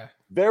 Yeah.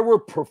 There were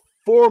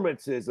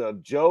performances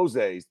of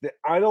Jose's that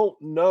I don't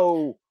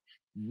know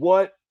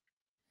why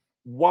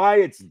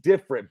it's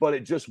different, but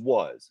it just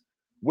was.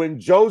 When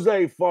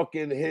Jose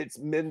fucking hits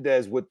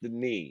Mendez with the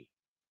knee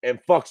and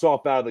fucks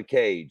off out of the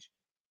cage,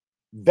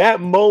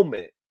 that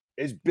moment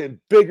has been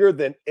bigger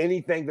than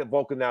anything that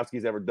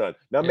Volkanovski's ever done.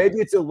 Now, maybe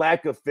it's a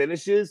lack of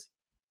finishes.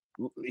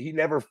 He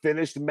never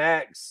finished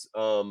Max.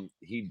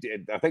 He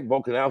did. I think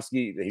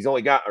Volkanovski. He's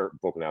only got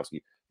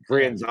Volkanovski,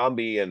 Korean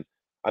Zombie, and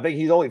I think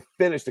he's only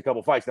finished a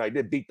couple fights. Now he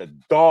did beat the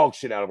dog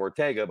shit out of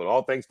Ortega, but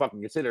all things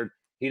fucking considered,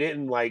 he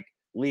didn't like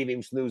leave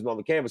him snoozing on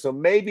the canvas. So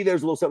maybe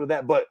there's a little something to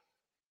that. But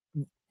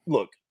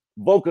look,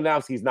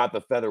 Volkanovski's not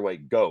the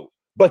featherweight GOAT,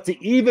 but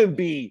to even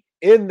be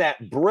in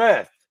that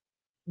breath,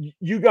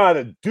 you got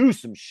to do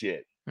some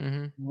shit.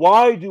 Mm-hmm.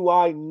 Why do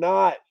I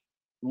not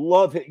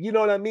love it? You know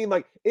what I mean?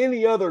 Like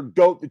any other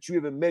GOAT that you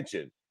even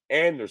mentioned,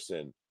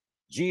 Anderson,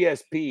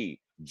 GSP,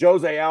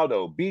 Jose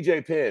Aldo,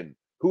 BJ Penn,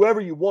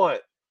 whoever you want,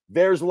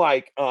 there's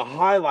like a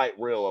highlight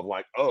reel of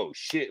like, oh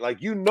shit.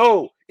 Like, you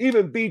know,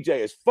 even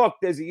BJ, as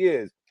fucked as he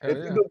is, if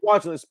you've been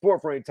watching the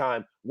sport for any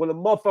time, when a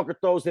motherfucker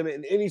throws him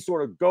in any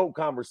sort of GOAT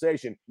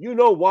conversation, you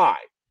know why.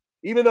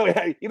 Even though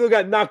he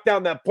got knocked down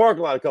in that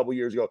parking lot a couple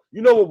years ago,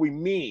 you know what we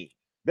mean.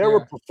 There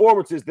were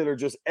performances that are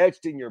just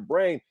etched in your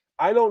brain.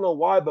 I don't know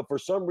why, but for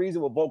some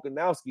reason with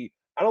Volkanovski,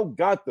 I don't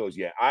got those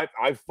yet.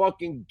 I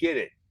fucking get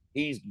it.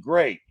 He's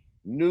great.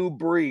 New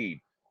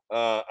breed.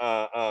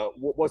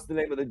 What's the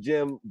name of the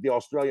gym? The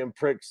Australian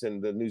pricks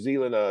and the New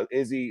Zealand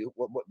Izzy.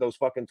 What those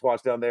fucking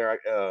twats down there?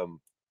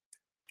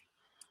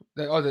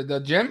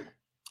 The gym?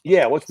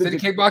 Yeah. What's the City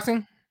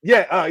Kickboxing?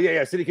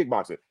 Yeah. City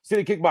Kickboxing.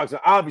 City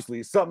Kickboxing. Obviously,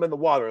 is something in the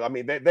water. I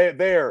mean,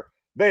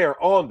 they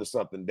are on to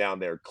something down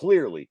there,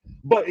 clearly.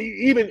 But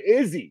even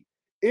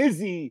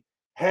Izzy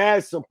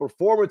has some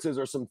performances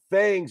or some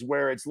things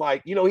where it's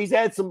like, you know, he's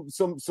had some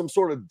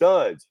sort of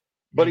duds,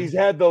 but he's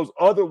had those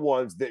other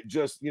ones that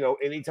just, you know,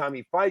 anytime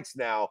he fights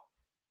now,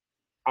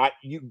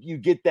 you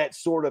get that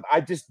sort of,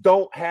 I just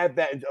don't have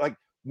that. Like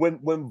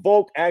when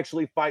Volk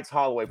actually fights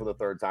Holloway for the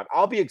third time,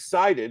 I'll be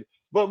excited,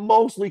 but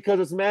mostly because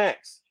it's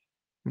Max.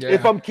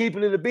 If I'm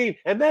keeping it a beat,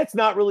 and that's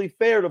not really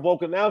fair to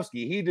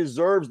Volkanovski. He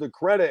deserves the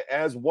credit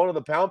as one of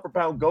the pound for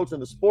pound GOATs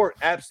in the sport.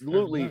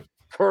 Absolutely,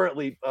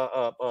 currently,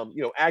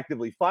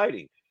 actively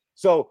fighting.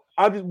 So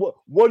I just,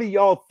 what do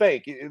y'all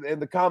think? In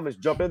the comments,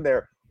 jump in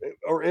there,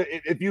 or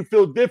if you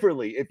feel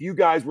differently, if you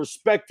guys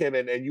respect him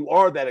and you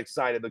are that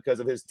excited because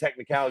of his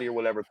technicality or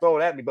whatever, throw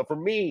it at me. But for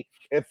me,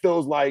 it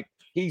feels like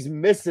he's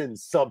missing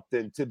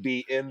something to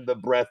be in the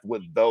breath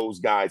with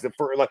those guys. And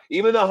for like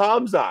even the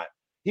Hamzat.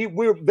 They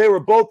were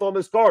both on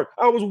this card.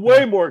 I was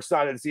way more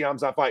excited to see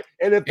Hamzat fight.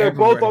 And if they're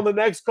both on the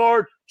next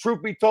card,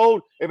 truth be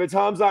told, if it's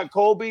Hamzat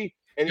Colby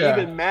and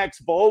even Max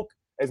Volk,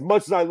 as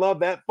much as I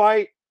love that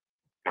fight,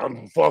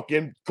 I'm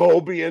fucking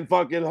Colby and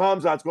fucking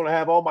Hamzat's going to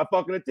have all my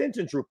fucking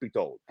attention, truth be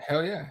told.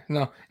 Hell yeah.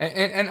 No.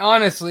 And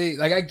honestly,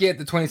 like I get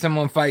the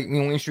 27-1 fight,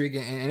 win streak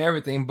and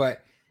everything,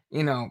 but,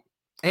 you know,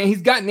 and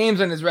he's got names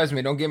on his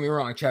resume. Don't get me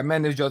wrong. Chad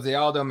Mendes, Jose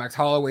Aldo, Max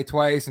Holloway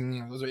twice, and,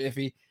 you know, those are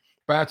iffy.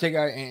 Brian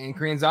Ortega and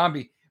Korean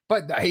Zombie.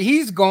 But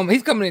he's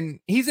coming in.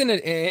 He's in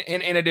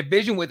a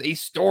division with a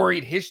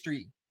storied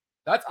history.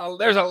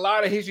 There's a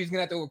lot of history he's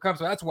gonna have to overcome.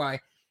 So that's why,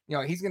 you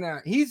know,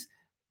 he's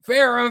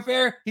fair or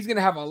unfair. He's gonna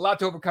have a lot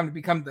to overcome to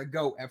become the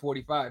GOAT at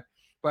 45.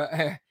 But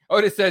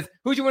Otis says,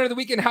 "Who's your winner of the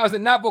weekend? How is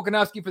it not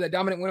Volkanovski for that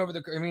dominant win over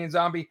the Korean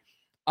Zombie?"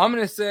 I'm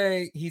gonna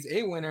say he's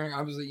a winner.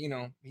 Obviously, you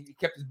know, he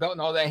kept his belt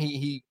and all that.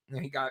 He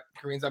got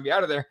Korean Zombie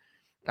out of there.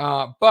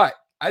 But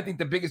I think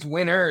the biggest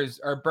winners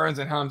are Burns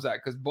and Hamzat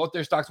because both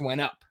their stocks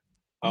went up.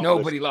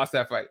 Nobody lost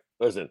that fight.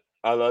 Listen,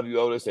 I love you,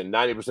 Otis, and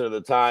 90% of the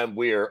time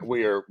we're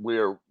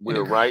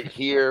right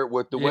here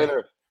with the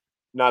winner.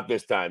 Not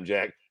this time,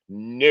 Jack.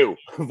 No,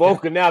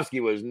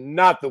 Volkanovski was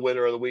not the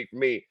winner of the week for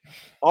me.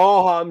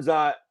 All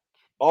Hamzat,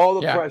 all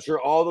the pressure,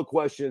 all the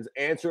questions,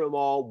 answered them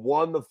all,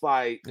 won the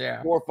fight,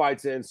 4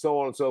 fights in, so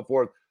on and so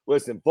forth.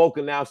 Listen,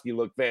 Volkanovski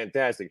looked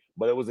fantastic,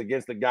 but it was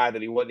against a guy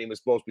that he wasn't even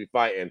supposed to be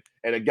fighting,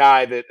 and a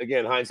guy that,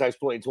 again, hindsight's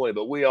 20/20.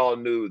 But we all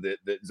knew that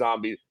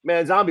Zombie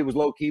was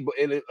low key, but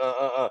in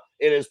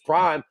his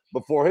prime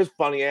before his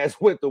funny ass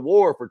went to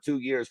war for 2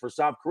 years for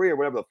South Korea,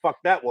 whatever the fuck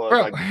that was.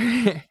 Bro,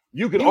 like,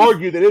 you could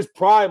argue that his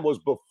prime was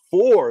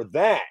before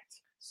that.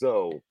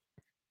 So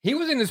he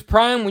was in his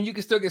prime when you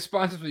could still get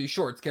sponsors for your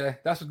shorts. Okay,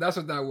 that's what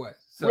that was.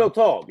 So, real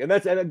talk, and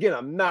again,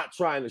 I'm not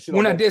trying to shit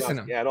on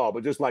Volkanovski at all,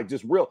 but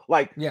just real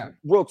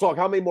talk.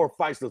 How many more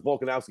fights does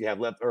Volkanovski have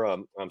left? Or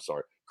I'm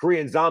sorry,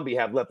 Korean Zombie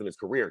have left in his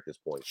career at this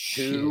point?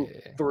 2,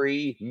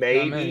 3,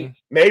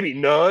 maybe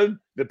none,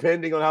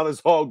 depending on how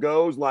this all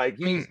goes. Like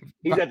he's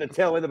at the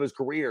tail end of his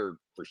career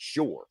for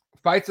sure.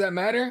 Fights that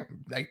matter,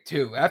 like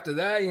 2. After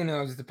that, you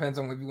know, it just depends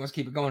on if he wants to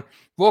keep it going.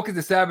 Volk is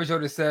the Savage.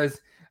 Otis says,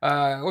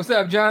 "What's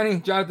up, Johnny?"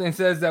 Jonathan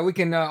says that we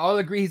can all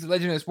agree he's a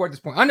legend of the sport at this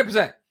point.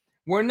 100%.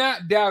 We're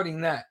not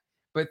doubting that,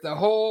 but the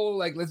whole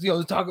let's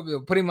talk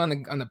about put him on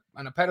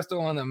a pedestal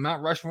on the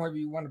Mount Rushmore. If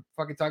you want to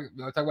fucking talk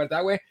about it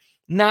that way,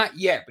 Not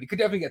yet, but he could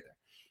definitely get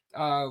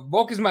there.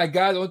 Volk is my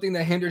guy. The only thing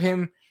that hindered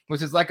him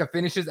was his lack of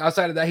finishes.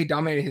 Outside of that, he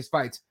dominated his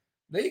fights.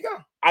 There you go.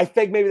 I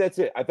think maybe that's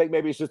it. I think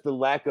maybe it's just the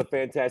lack of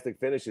fantastic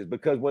finishes,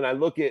 because when I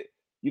look at,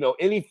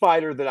 any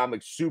fighter that I'm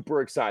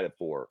super excited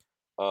for,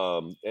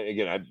 and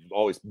again, I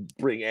always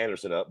bring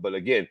Anderson up, but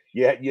again,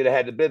 you'd have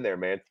had to been there,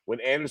 man. When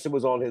Anderson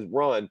was on his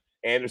run,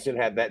 Anderson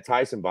had that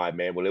Tyson vibe,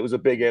 man. When it was a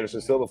big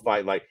Anderson Silva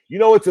fight, like,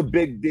 it's a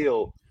big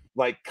deal.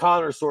 Like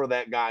Connor's sort of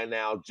that guy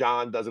now.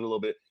 John does it a little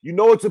bit.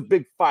 It's a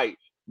big fight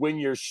when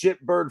your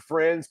shitbird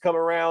friends come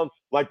around,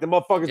 like the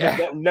motherfuckers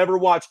that never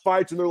watch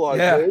fights, and they're like,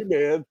 hey,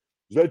 man,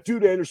 is that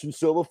dude Anderson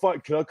Silva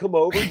fight? Can I come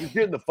over? You're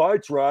getting the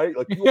fights right.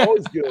 Like, you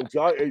always get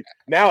them.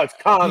 Now it's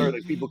Connor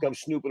that people come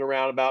snooping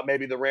around about,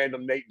 maybe the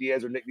random Nate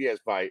Diaz or Nick Diaz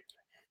fight.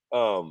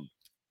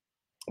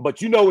 But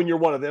when you're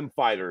one of them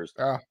fighters,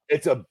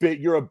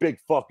 you're a big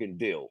fucking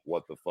deal.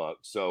 What the fuck?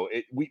 So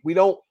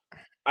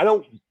I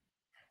don't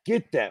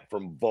get that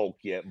from Volk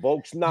yet.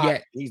 Volk's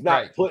not, he's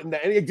not putting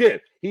that. And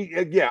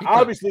again,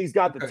 obviously he's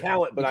got the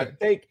talent, but I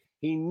think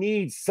he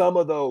needs some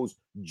of those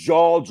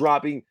jaw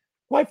dropping.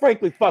 Quite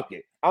frankly, fuck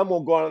it. I'm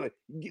gonna go on.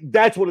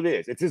 That's what it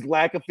is. It's his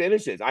lack of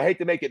finishes. I hate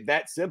to make it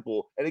that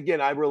simple. And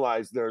again, I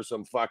realize there's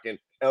some fucking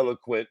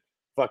eloquent,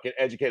 fucking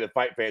educated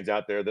fight fans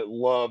out there that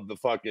love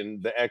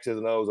the X's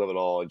and O's of it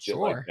all and shit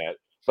like that.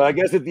 But I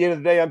guess at the end of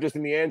the day, I'm just a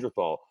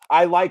Neanderthal.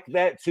 I like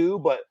that too,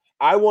 but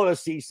I want to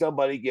see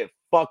somebody get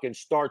fucking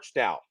starched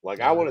out. Like,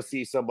 I want to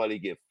see somebody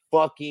get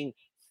fucking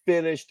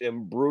finished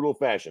in brutal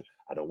fashion.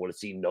 I don't want to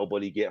see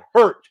nobody get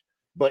hurt.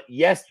 But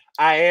yes,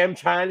 I am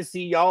trying to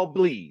see y'all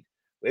bleed.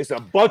 There's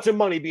a bunch of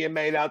money being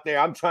made out there.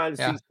 I'm trying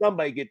to see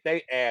somebody get their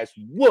ass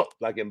whooped,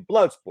 like in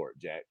Bloodsport,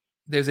 Jack.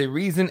 There's a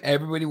reason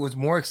everybody was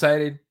more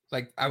excited.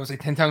 Like, I would say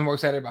 10 times more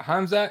excited about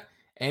Khamzat,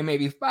 and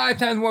maybe 5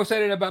 times more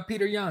excited about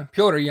Petr Yan.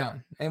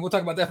 And we'll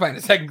talk about that fight in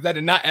a second, because that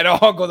did not at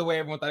all go the way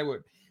everyone thought it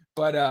would.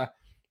 But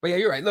yeah,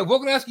 you're right. Look,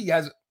 Volkanovski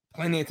has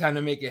plenty of time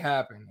to make it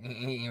happen.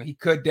 And, he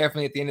could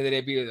definitely at the end of the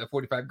day be a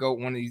 45 GOAT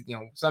one of these,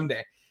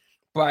 someday.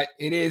 But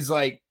it is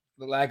like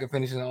the lack of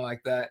finishing and all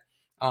like that.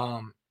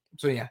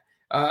 So yeah.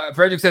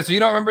 Frederick says, so you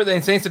don't remember the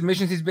insane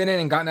submissions he's been in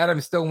and gotten out of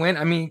and still win?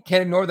 I mean,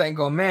 can't ignore that and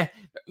go, man,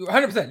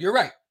 100%. You're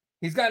right.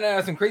 He's gotten out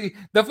of some crazy.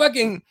 The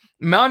fucking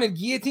mounted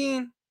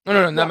guillotine.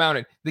 No, not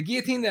mounted. The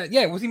guillotine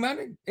was he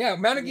mounted? Yeah,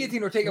 mounted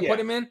guillotine Ortega put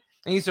him in,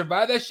 and he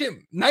survived that shit.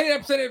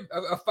 99%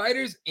 of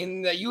fighters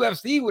in the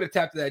UFC would have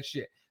tapped to that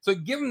shit. So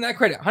give him that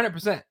credit,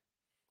 100%.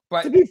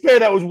 But to be fair,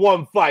 that was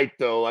one fight,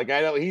 though. Like, I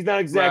know he's not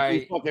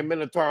exactly fucking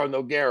Minotauro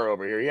Nogueira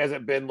over here. He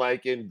hasn't been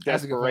like in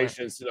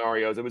desperation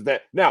scenarios. It was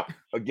that. Now,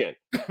 again,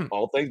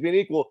 all things being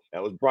equal,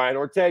 that was Brian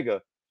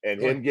Ortega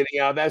and him getting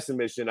out of that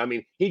submission. I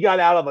mean, he got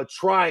out of a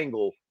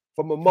triangle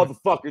from a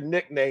motherfucker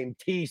nicknamed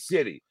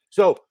T-City.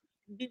 So,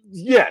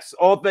 yes,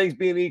 all things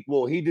being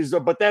equal, he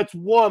deserved. But that's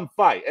one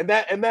fight, and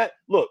that.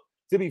 Look,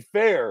 to be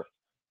fair,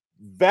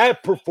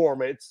 that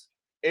performance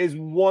is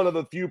one of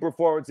the few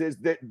performances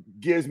that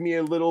gives me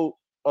a little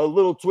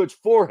twitch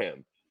for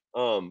him.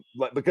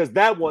 Because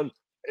that one,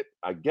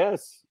 I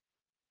guess,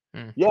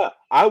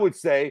 I would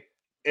say,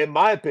 in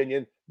my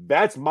opinion,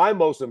 that's my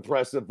most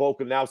impressive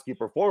Volkanovski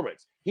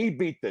performance. He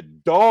beat the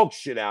dog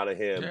shit out of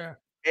him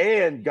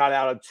and got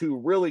out of 2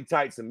 really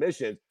tight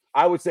submissions.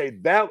 I would say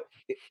that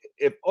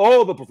if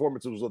all the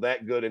performances were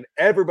that good and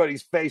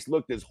everybody's face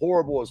looked as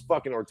horrible as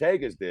fucking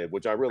Ortega's did,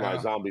 which I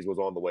realized Zombies was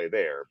on the way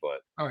there,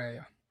 but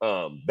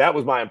that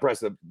was my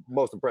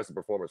most impressive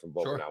performance from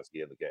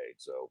Volkanovski in the cage.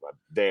 So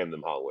damn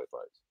them Holloway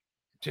fights.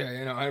 Yeah,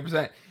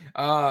 100%.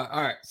 All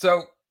right,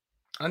 so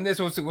on this,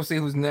 we'll see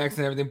who's next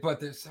and everything. But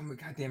there's someone,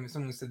 goddamn it,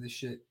 someone said this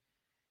shit.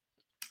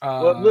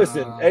 Well,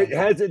 listen,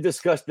 hasn't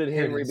Disgusted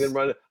Henry been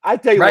running? I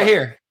tell you right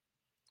here.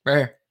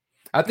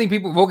 I think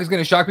Volk is going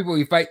to shock people.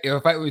 If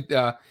a fight with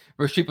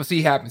versus Triple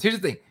C happens. Here's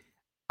the thing: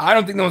 I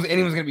don't think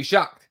anyone's going to be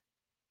shocked,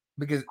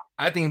 because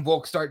I think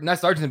Volk not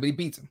starts him, but he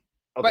beats him.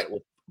 Okay,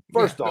 well,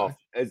 first off,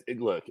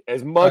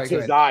 as much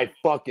as I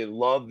fucking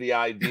love the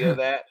idea of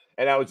that,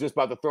 and I was just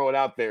about to throw it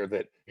out there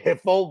that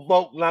if old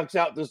Volk knocks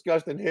out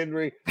Disgusted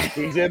Henry,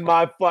 he's in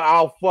my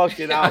I'll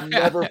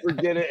never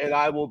forget it, and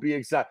I will be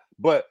excited.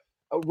 But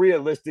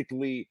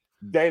realistically,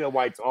 Dana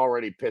White's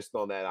already pissed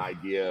on that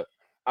idea.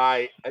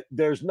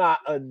 There's not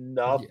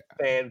enough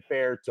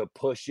fanfare to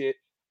push it.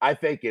 I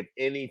think if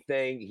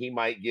anything, he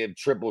might give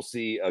Triple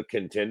C a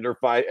contender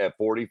fight at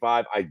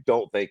 45. I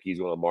don't think he's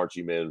going to march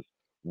him in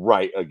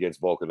right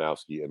against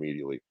Volkanovski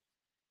immediately.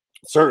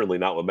 Certainly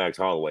not with Max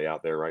Holloway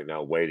out there right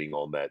now waiting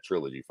on that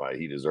trilogy fight.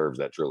 He deserves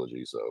that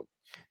trilogy. So,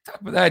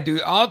 top of that, dude.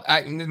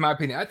 This is my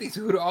opinion. I think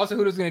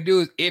Cejudo's going to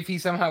do is, if he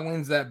somehow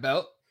wins that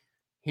belt,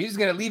 he's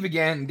going to leave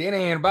again. And Dana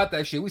ain't about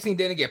that shit. We've seen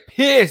Dana get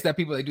pissed at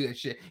people that do that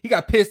shit. He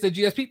got pissed at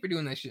GSP for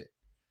doing that shit.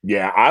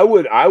 Yeah, I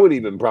would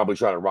even probably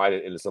try to write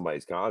it into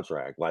somebody's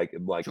contract. Like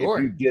if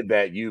you did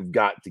that, you've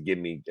got to give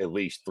me at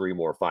least 3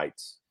 more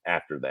fights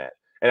after that.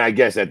 And I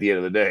guess at the end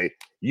of the day,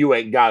 you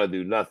ain't got to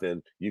do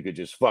nothing. You could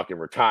just fucking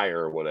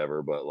retire or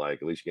whatever, but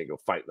like at least you can't go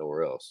fight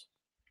nowhere else.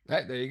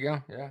 Right, there you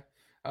go. Yeah.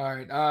 All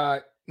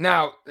right.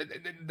 Now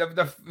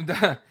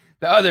the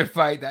other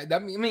fight I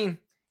mean,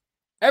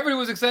 Everybody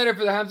was excited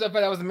for the Hamza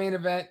fight. That was the main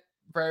event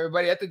for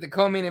everybody. I think the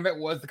co-main event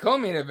was the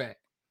co-main event.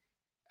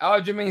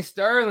 Aljamain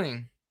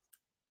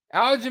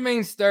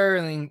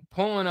Sterling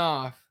pulling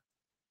off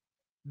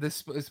the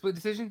split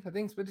decision. I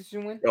think split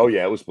decision win. Oh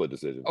yeah, it was split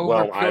decision. Over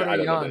Well, Petr I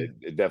don't know, but Yan.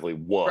 it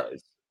definitely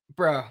was.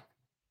 Bro,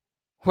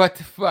 what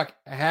the fuck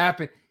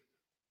happened?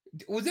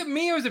 Was it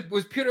me or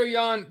was Petr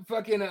Yan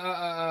fucking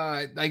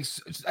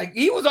like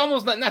he was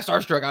almost not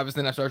starstruck,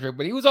 obviously not starstruck,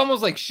 but he was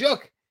almost like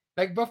shook,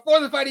 like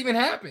before the fight even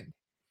happened.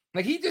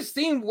 Like he just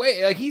seemed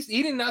like he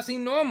did not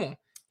seem normal.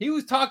 He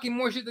was talking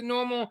more shit than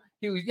normal.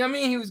 He was,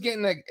 he was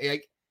getting like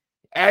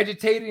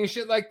agitated and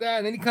shit like that.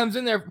 And then he comes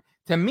in there,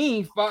 to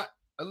me, fought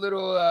a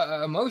little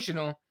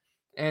emotional,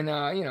 and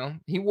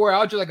he wore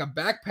Aljo like a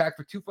backpack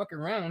for 2 fucking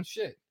rounds.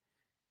 Shit.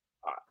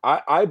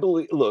 I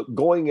believe. Look,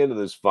 going into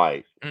this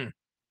fight,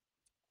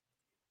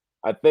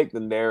 I think the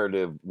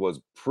narrative was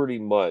pretty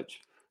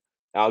much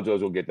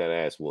Aljo's gonna get that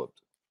ass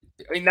whooped.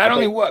 I mean, not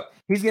only whooped,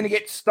 he's gonna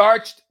get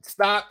starched,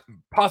 stopped,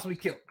 possibly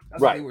killed.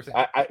 That's what they were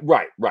saying.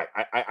 Right.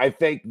 I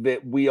think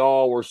that we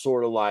all were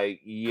sort of like,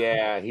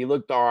 yeah, he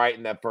looked all right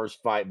in that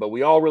first fight, but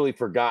we all really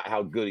forgot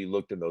how good he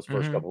looked in those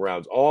first couple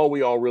rounds. All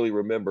we all really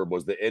remember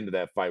was the end of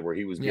that fight where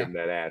he was getting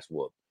that ass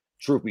whooped.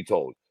 Truth be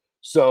told.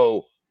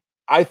 So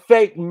I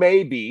think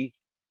maybe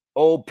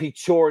old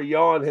Petr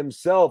Yan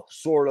himself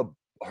sort of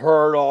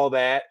heard all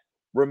that,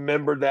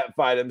 remembered that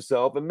fight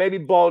himself, and maybe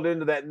bought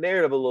into that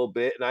narrative a little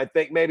bit. And I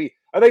think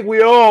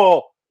we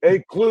all,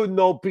 including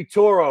old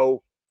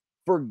Pitoro,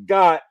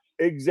 forgot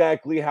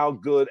exactly how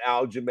good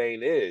Aljamain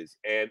is.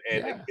 And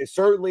it's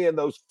certainly in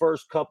those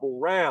first couple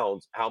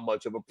rounds how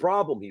much of a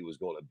problem he was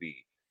going to be.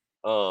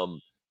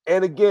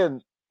 And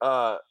again,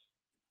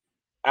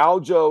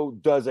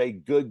 Aljo does a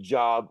good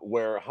job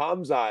where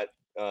Hamzat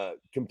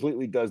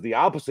completely does the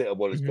opposite of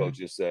what his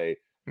coaches say.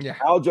 Yeah.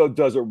 Aljo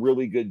does a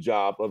really good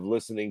job of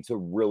listening to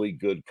really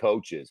good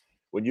coaches.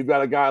 When you've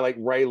got a guy like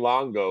Ray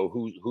Longo,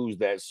 who's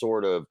that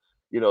sort of,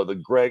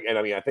 the Greg, and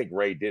I mean, I think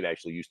Ray did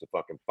actually used to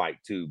fucking fight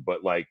too,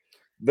 but like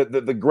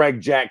the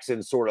Greg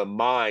Jackson sort of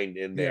mind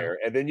in there.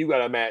 And then you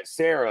got a Matt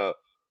Serra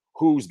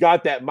who's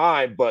got that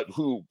mind, but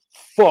who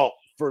fought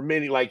for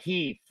many, like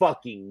he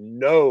fucking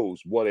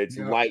knows what it's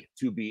like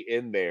to be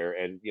in there.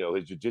 And,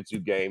 his jiu-jitsu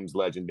game's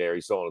legendary,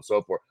 so on and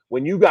so forth.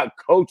 When you got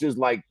coaches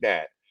like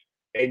that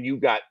and you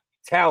got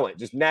talent,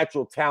 just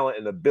natural talent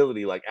and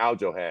ability like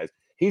Aljo has,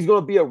 he's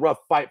going to be a rough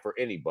fight for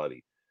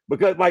anybody.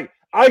 Because, like,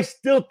 I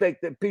still think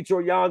that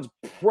Petr Yan's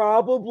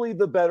probably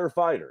the better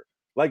fighter.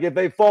 Like, if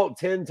they fought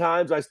 10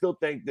 times, I still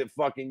think that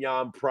fucking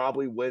Yan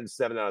probably wins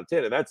 7 out of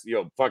 10. And that's,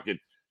 fucking,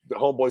 the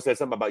homeboy said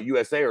something about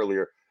USA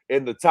earlier.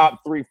 In the top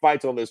 3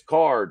 fights on this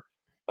card,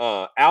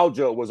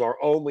 Aljo was our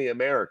only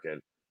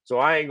American. So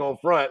I ain't going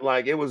to front.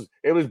 Like, it was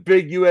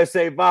big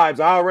USA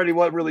vibes. I already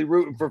wasn't really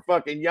rooting for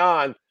fucking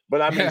Yan.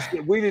 But I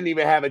mean, we didn't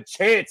even have a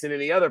chance in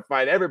any other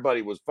fight.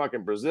 Everybody was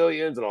fucking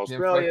Brazilians and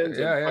Australians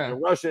and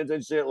fucking Russians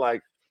and shit.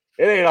 Like,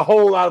 it ain't a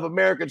whole lot of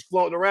Americans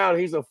floating around.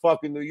 He's a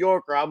fucking New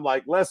Yorker. I'm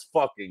like, let's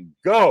fucking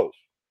go.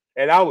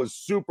 And I was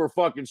super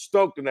fucking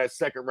stoked in that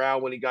second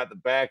round when he got the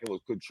back and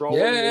was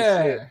controlling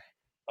this shit.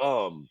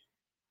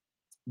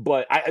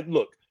 But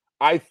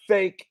I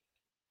think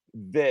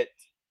that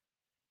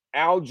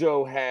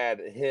Aljo had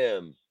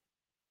him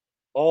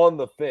on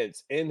the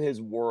fence in his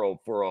world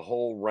for a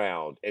whole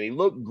round, and he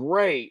looked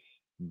great,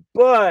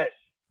 but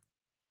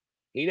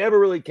he never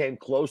really came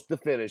close to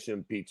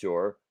finishing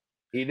Petr.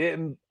 He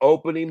didn't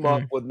open him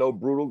up with no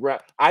brutal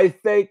ground. I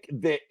think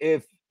that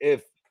if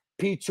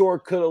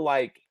Petr could have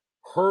like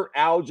hurt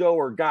Aljo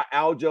or got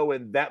Aljo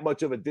in that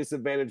much of a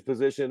disadvantaged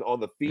position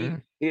on the feet,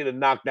 he'd have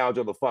knocked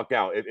Aljo the fuck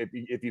out.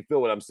 If you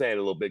feel what I'm saying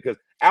a little bit,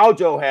 because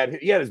Aljo had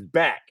his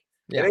back.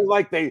 It ain't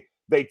like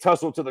they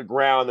tussled to the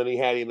ground and he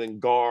had him in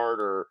guard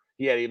or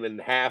he had him in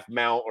half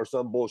mount or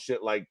some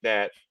bullshit like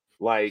that.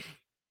 Like,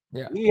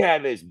 he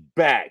had his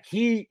back.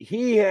 He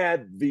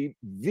had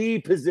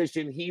the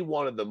position he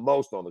wanted the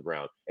most on the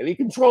ground, and he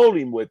controlled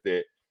him with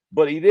it.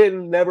 But he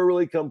never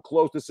really come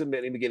close to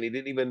submitting him again. He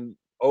didn't even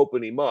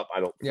open him up,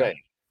 I don't think.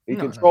 He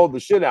controlled the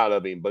shit out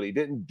of him, but he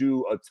didn't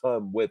do a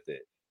ton with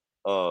it.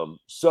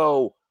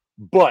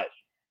 But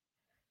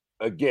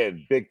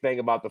again, big thing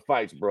about the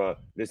fights, bro.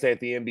 This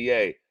ain't the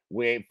NBA.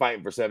 We ain't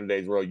fighting for 7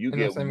 days in a row. You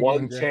get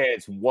one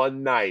chance,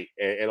 one night,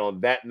 and on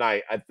that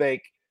night, I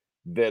think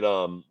that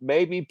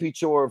maybe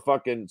Petr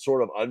fucking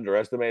sort of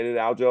underestimated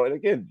Aljo. And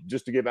again,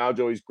 just to give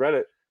Aljo his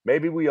credit,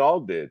 maybe we all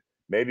did.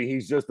 Maybe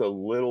he's just a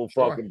little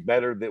fucking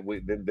better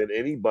than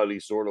anybody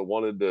sort of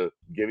wanted to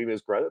give him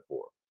his credit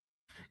for.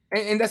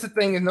 And that's the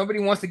thing, is nobody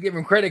wants to give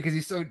him credit because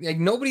he's so like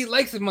nobody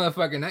likes this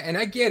motherfucker. And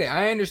I get it.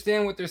 I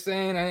understand what they're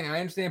saying.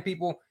 I understand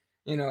people,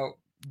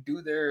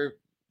 do their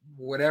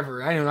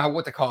whatever. I don't know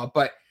what to call it,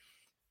 but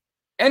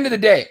end of the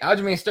day,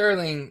 Aljamain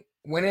Sterling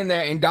went in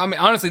there and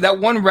dominated. Honestly, that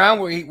one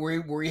round where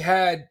he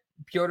had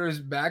Petr's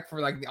back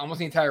for like almost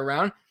the entire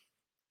round,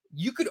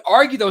 you could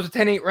argue that was a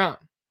 10-8 round.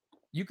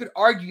 You could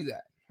argue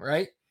that,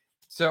 right?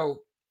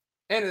 So,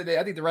 end of the day,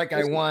 I think the right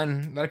guy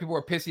won. A lot of people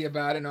were pissy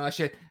about it and all that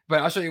shit. But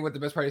I'll show you what the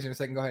best part is in a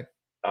second. Go ahead.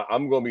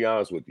 I'm gonna be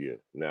honest with you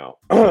now.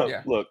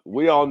 Yeah. Look,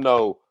 we all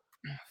know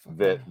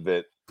Fuck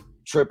that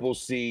Triple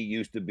C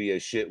used to be a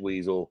shit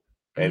weasel,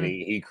 and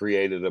he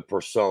created a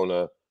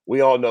persona.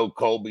 We all know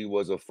Colby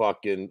was a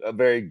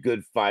very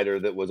good fighter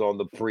that was on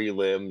the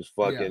prelims,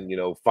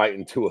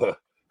 fighting to a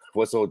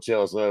what's old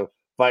Chelsea,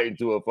 fighting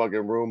to a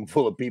fucking room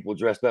full of people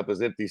dressed up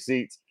as empty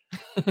seats.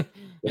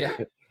 Yeah.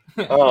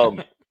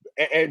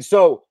 And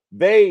so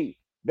they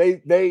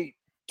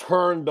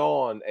turned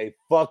on a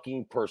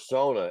fucking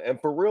persona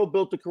and for real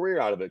built a career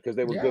out of it because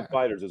they were good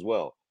fighters as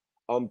well.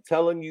 I'm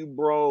telling you,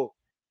 bro,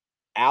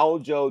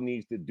 Aljo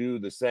needs to do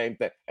the same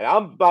thing. And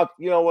I'm about,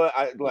 you know what?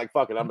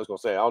 Fuck it. I'm just gonna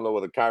say it. I don't know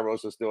whether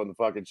Kairos is still in the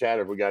fucking chat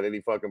or if we got any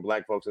fucking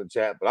black folks in the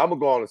chat, but I'm gonna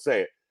go on and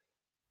say it.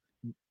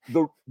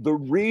 The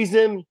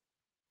reason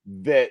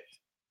that,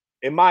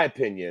 in my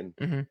opinion,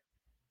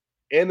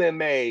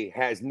 MMA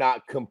has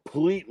not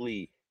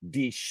completely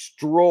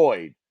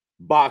destroyed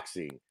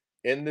boxing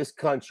in this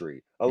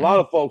country. A lot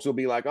of folks will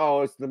be like,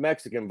 oh, it's the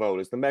Mexican vote.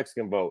 It's the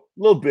Mexican vote.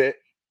 A little bit.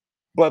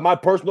 But my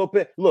personal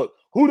opinion, look,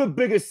 who the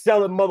biggest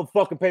selling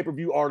motherfucking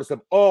pay-per-view artist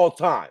of all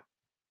time?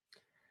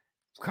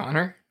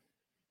 Conor?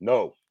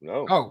 No.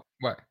 Oh,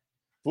 what?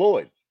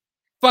 Floyd.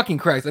 Fucking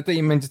Christ. I thought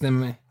you mentioned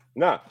him.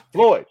 Nah,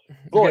 Floyd.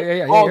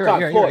 Yeah,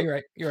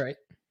 you're right.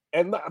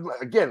 And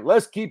again,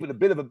 let's keep it a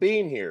bit of a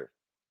bean here.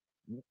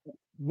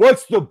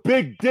 What's the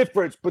big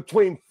difference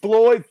between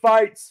Floyd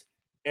fights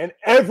and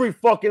every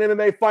fucking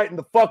MMA fight in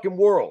the fucking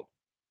world?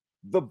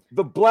 The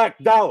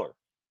black dollar.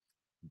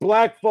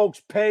 Black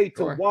folks pay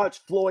to watch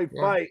Floyd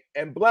fight,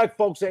 and black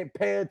folks ain't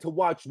paying to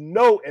watch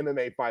no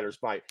MMA fighters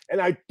fight.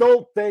 And I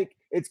don't think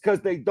it's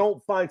because they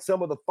don't find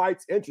some of the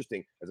fights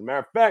interesting. As a matter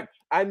of fact,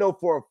 I know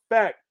for a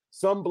fact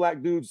some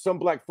black dudes, some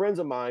black friends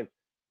of mine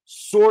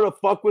sort of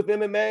fuck with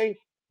MMA,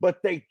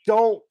 but they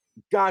don't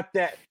got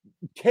that.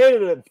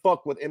 Canada didn't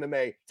fuck with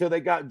MMA till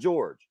they got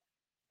George.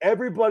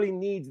 Everybody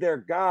needs their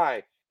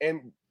guy,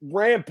 and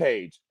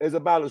Rampage is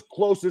about as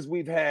close as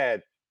we've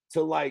had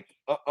to like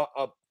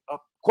a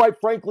quite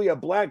frankly, a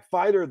black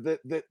fighter that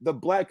the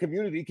black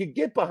community could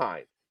get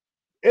behind.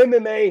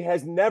 MMA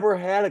has never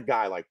had a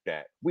guy like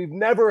that. We've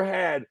never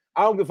had,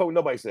 I don't give a fuck what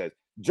nobody says.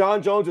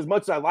 John Jones, as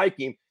much as I like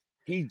him,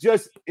 he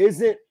just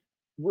isn't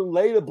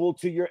relatable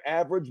to your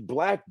average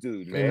black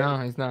dude, man. No,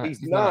 he's not.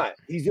 He's not.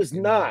 He's just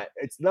not.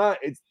 It's not.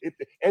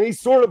 And he's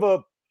sort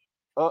of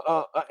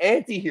a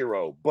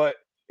anti-hero, but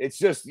it's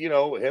just,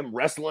 him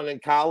wrestling in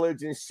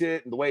college and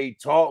shit, and the way he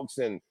talks,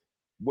 and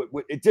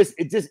it just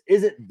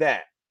isn't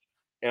that.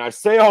 And I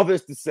say all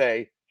this to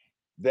say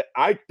that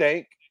I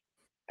think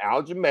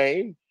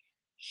Aljamain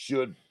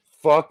should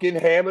fucking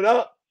ham it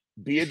up,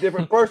 be a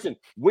different person.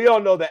 We all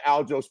know that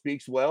Aljo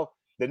speaks well.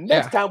 The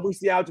next time we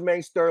see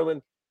Aljamain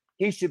Sterling,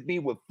 he should be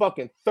with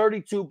fucking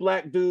 32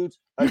 black dudes,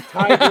 a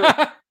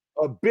tiger,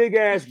 a big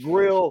ass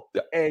grill,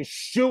 and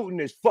shooting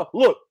his fuck.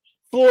 Look,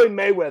 Floyd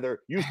Mayweather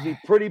used to be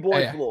Pretty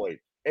Boy Floyd,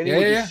 and he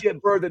was a shit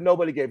bird that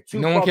nobody gave two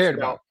fucks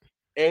about.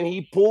 And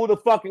he pulled a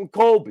fucking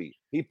Colby.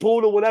 He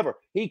pulled a whatever.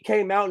 He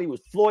came out and he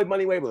was Floyd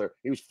Money Mayweather.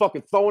 He was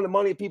fucking throwing the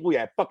money at people. He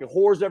had fucking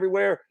whores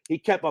everywhere. He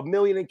kept $1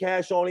 million in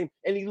cash on him.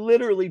 And he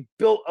literally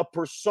built a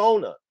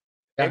persona.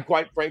 Yeah. And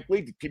quite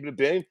frankly, to keep it a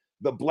bin,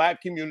 the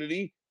black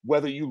community,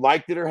 whether you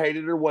liked it or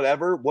hated it or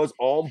whatever, was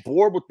on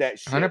board with that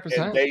shit. 100%.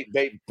 And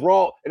they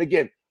brought, and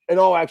again, in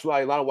all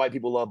actuality, a lot of white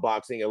people love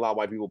boxing, and a lot of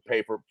white people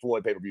pay for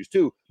Floyd pay-per-views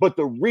too. But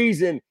the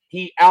reason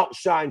he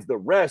outshines the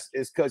rest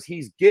is because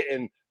he's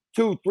getting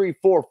 200,000,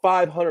 300,000,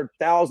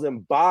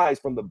 500,000 buys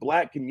from the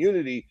black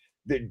community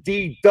that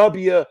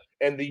DW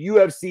and the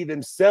UFC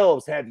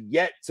themselves have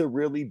yet to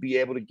really be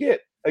able to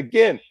get.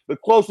 Again, the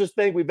closest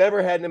thing we've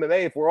ever had in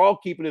MMA, if we're all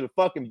keeping it a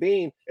fucking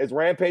bean, is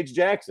Rampage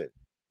Jackson.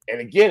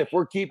 And again, if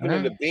we're keeping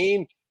it a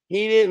bean,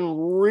 he didn't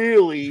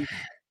really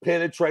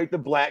penetrate the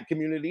black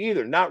community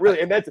either. Not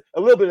really. And that's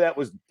a little bit of that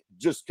was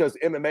just because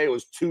MMA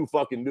was too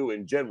fucking new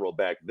in general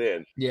back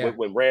then,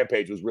 when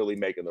Rampage was really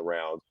making the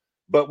rounds.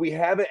 But we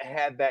haven't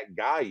had that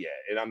guy yet.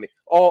 And I mean,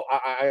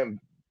 I am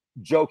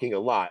joking a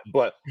lot,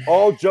 but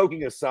all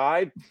joking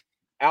aside,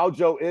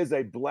 Aljo is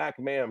a black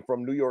man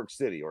from New York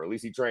City, or at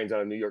least he trains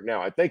out of New York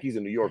now. I think he's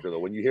a New Yorker, though.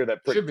 When you hear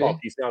that prick talk,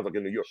 he sounds like a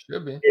New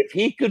Yorker. If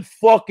he could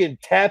fucking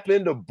tap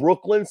into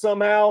Brooklyn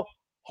somehow,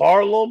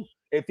 Harlem,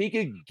 if he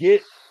could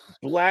get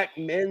black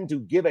men to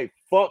give a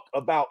fuck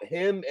about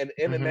him and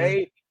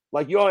MMA,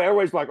 like,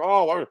 everybody's like,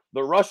 oh,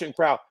 the Russian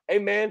crowd. Hey,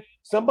 man,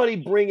 somebody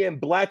bring in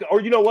black, or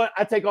you know what?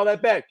 I take all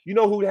that back. You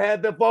know who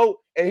had the vote?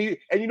 Hey,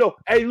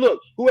 look,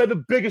 who had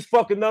the biggest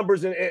fucking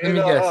numbers in Let me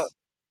guess.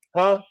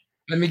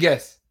 Let me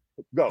guess.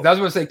 Go. I was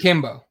going to say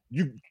Kimbo.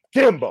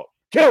 Kimbo,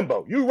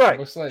 you right.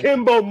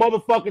 Kimbo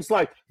motherfucking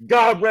Slice.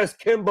 God rest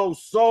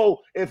Kimbo's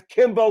soul. If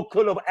Kimbo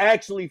could have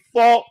actually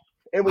fought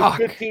and was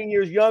 15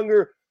 years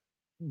younger,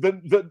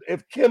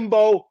 if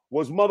Kimbo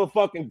was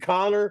motherfucking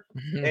Conor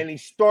and he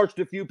starched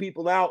a few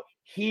people out,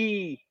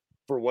 he,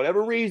 for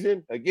whatever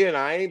reason, again,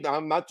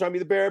 I'm not trying to be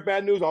the bearer of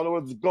bad news. I don't know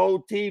if it's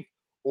gold teeth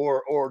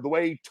or the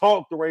way he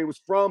talked, the way he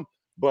was from,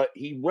 but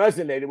he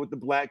resonated with the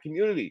black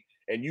community.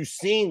 And you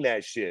seen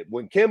that shit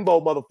when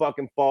Kimbo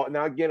motherfucking fought.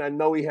 Now again, I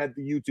know he had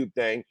the YouTube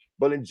thing,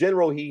 but in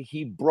general,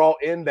 he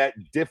brought in that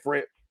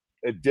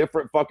a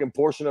different fucking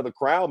portion of the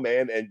crowd,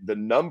 man, and the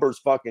numbers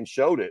fucking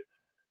showed it.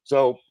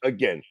 So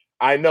again,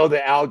 I know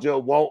that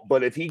Aljo won't,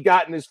 but if he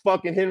got in his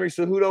fucking Henry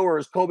Cejudo or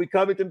his Kobe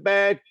Covington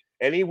bag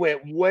and he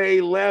went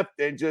way left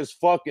and just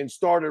fucking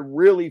started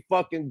really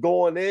fucking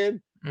going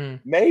in,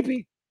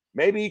 maybe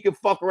he could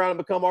fuck around and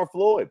become our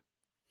Floyd.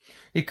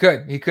 He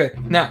could.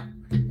 Now,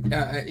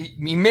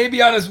 he may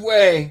be on his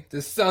way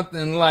to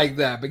something like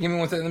that. But give me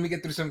 1 second. Let me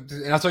get through some,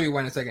 and I'll tell you why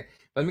in a second.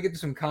 But let me get through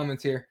some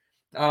comments here.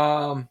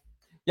 Jan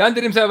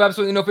did himself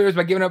absolutely no favors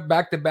by giving up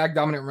back-to-back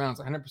dominant rounds.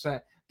 100%.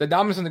 The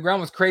dominance on the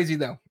ground was crazy,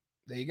 though.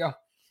 There you go.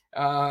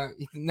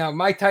 Now,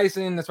 Mike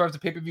Tyson, as far as the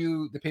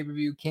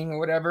pay-per-view king or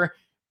whatever,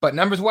 but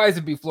numbers-wise,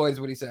 it'd be Floyd is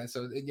what he says.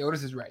 So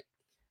Otis is right.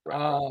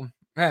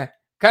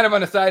 Kind of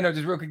on a side note,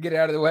 just real quick, get it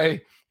out of the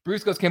way.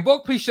 Bruce goes, can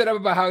Volk please shut up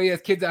about how he has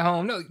kids at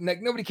home? No,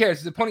 like, nobody cares.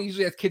 His opponent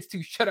usually has kids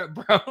too. Shut up,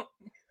 bro.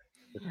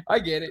 I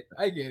get it.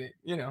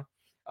 You know.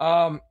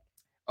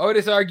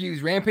 Otis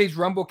argues, Rampage,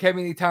 Rumble,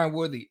 Kevin Lee, Tyron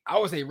Woodley. I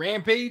would say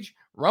Rampage,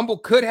 Rumble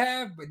could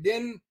have, but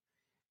didn't.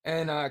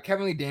 And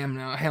Kevin Lee, damn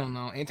no, hell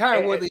no. And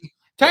Tyron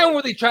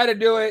Woodley tried to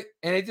do it,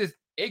 and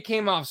it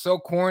came off so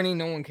corny,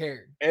 no one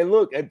cared. And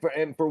look,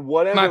 and for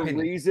whatever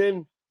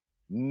reason,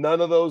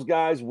 none of those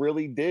guys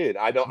really did.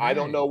 I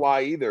don't know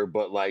why either,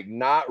 but like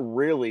not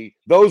really.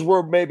 Those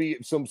were maybe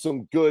some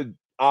good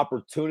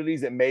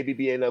opportunities and maybe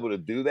being able to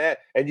do that.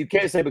 And you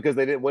can't say because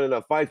they didn't win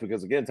enough fights,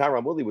 because again,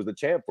 Tyron Woodley was the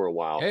champ for a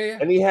while. Yeah.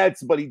 And he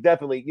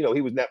definitely,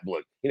 he was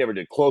Netflix. He never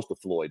did close to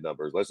Floyd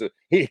numbers. That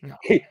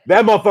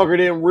motherfucker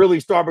didn't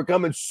really start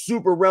becoming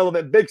super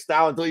relevant big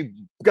style until he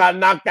got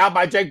knocked out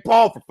by Jake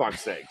Paul, for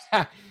fuck's sakes.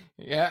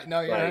 Yeah,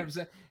 no, you're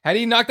 100%. Had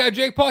he knocked out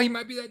Jake Paul, he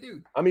might be that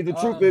dude. I mean, the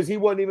truth is he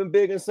wasn't even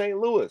big in St.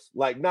 Louis.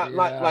 Not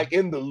like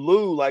in the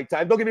Lou. Like,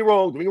 don't get me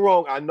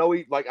wrong. I know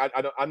he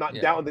I'm not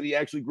doubting that he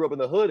actually grew up in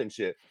the hood and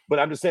shit. But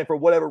I'm just saying, for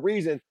whatever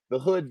reason, the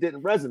hood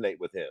didn't resonate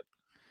with him.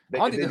 They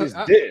just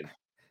did.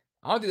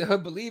 I don't think the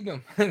hood believed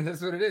him.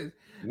 That's what it is.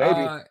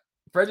 Maybe.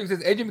 Frederick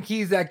says AJ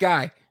McKee's that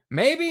guy.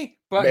 Maybe,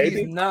 but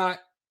he's not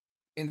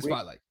in the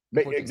spotlight.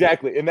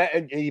 Exactly,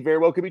 and he very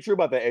well could be true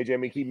about that. AJ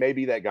McKee may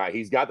be that guy.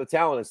 He's got the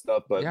talent and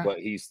stuff, but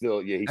he's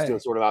still still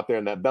sort of out there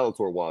in that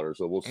Bellator water.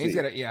 So we'll see. He's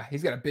got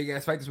a big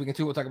ass fight this weekend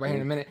too. We'll talk about him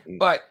in a minute.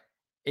 But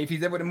if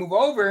he's able to move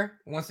over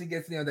once he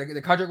gets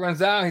the contract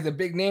runs out, he's a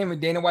big name,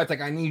 and Dana White's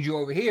like, I need you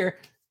over here.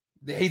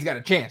 He's got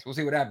a chance. We'll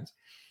see what happens.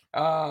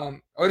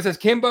 Otis says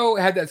Kimbo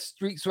had that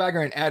street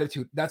swagger and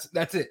attitude. That's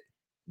it.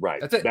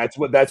 Right. That's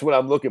it. That's what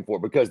I'm looking for,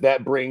 because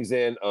that brings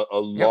in a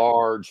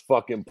large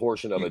fucking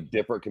portion of a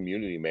different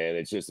community, man.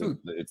 It's just you're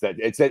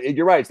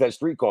right. It's that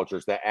street culture.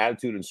 It's that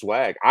attitude and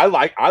swag. I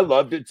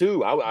loved it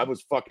too. I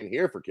was fucking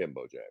here for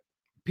Kimbo Jack.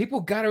 People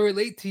gotta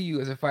relate to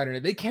you as a fighter.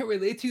 If they can't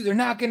relate to you, they're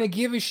not gonna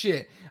give a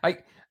shit.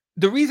 Like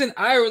the reason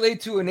I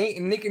relate to Nick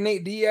and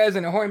Nate Diaz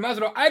and Jorge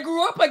Masvidal, I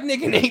grew up like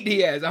Nick and Nate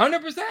Diaz,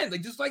 100%.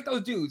 Like just like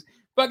those dudes.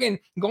 Fucking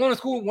going to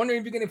school, wondering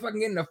if you're gonna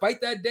fucking get in a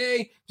fight that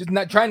day, just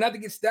not trying not to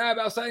get stabbed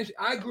outside.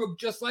 I grew up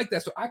just like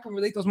that, so I can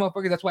relate to those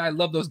motherfuckers. That's why I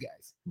love those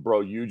guys.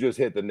 Bro, you just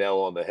hit the nail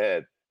on the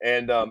head.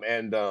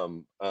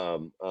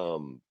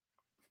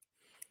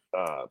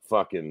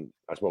 Fucking,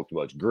 I smoked too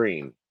much.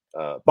 Green,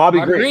 Bobby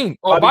Green.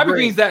 Oh, Bobby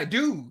Green's that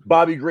dude.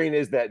 Bobby Green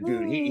is that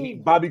dude. He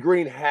Bobby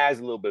Green has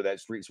a little bit of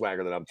that street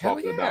swagger that I'm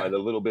talking about, and a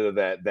little bit of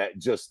that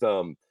just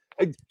to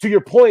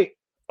your point,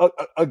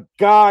 a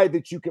guy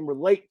that you can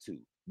relate to.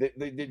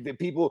 The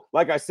people,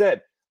 like I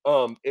said,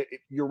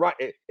 you're right.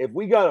 If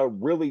we got a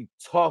really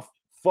tough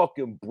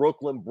fucking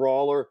Brooklyn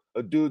brawler,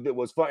 a dude that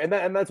was fun,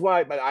 and that's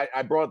why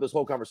I brought up this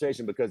whole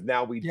conversation, because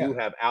now we do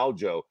have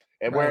Aljo,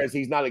 and whereas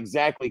he's not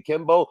exactly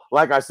Kimbo,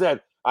 like I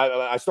said,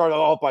 I started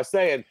off by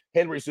saying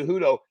Henry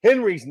Cejudo.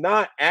 Henry's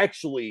not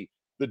actually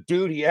the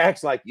dude he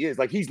acts like he is.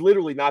 Like he's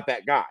literally not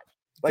that guy.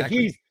 Like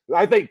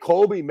I think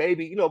Colby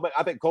maybe, but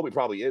I think Colby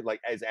probably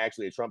is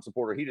actually a Trump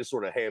supporter. He just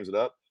sort of hams it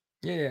up.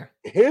 Yeah.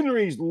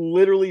 Henry's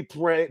literally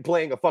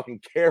playing a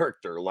fucking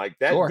character. Like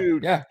that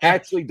dude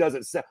actually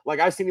doesn't sound like,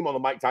 I've seen him on the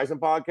Mike Tyson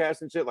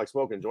podcast and shit, like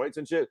smoking joints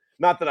and shit.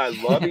 Not that I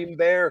love him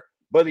there,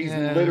 but he's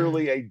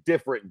literally a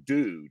different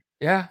dude.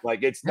 Yeah.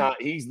 Like it's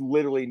not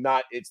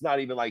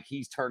even like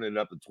he's turning it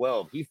up to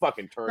 12. He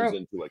fucking turns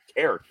into a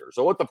character.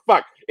 So what the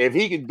fuck? If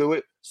he can do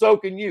it, so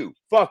can you.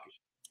 Fuck it.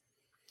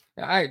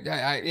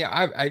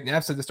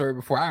 I've said the story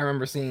before. I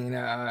remember seeing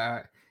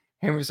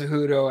Henry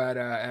Cejudo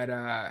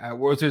at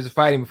World Series of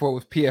Fighting before it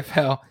was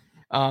PFL,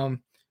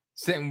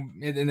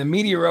 sitting in the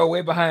media row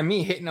way behind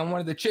me, hitting on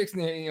one of the chicks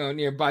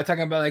nearby,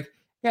 talking about like,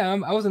 I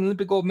was an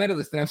Olympic gold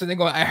medalist, and I'm sitting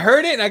there going, I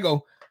heard it, and I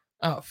go,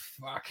 oh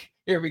fuck,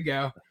 here we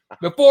go.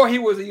 Before he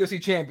was a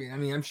UFC champion, I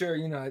mean, I'm sure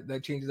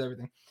that changes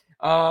everything.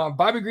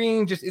 Bobby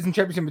Green just isn't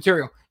championship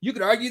material. You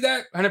could argue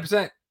that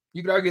 100%.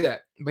 You could argue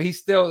that, but he's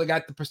still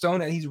got the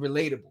persona. He's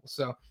relatable,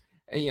 so.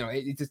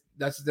 It just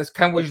that's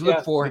kind of what you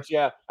look for.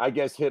 I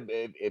guess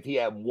if he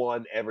had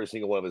won every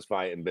single one of his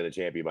fights and been a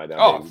champion by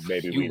now,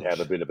 maybe we'd have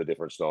a bit of a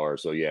different star.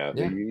 So you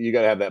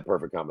got to have that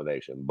perfect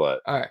combination. But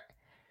all right,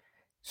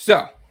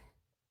 So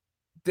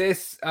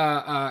this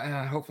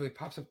hopefully it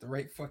pops up the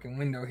right fucking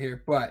window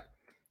here, but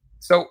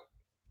so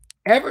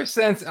ever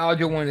since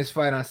Aljo won his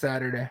fight on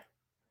Saturday,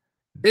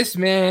 this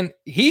man,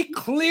 he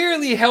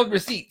clearly held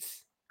receipts.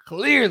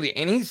 Clearly,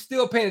 and he's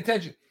still paying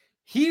attention.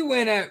 He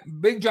went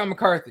at Big John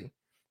McCarthy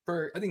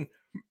for, I think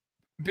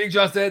Big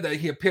John said that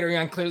Peter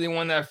Yan clearly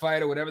won that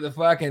fight or whatever the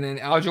fuck, and then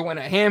Aljo went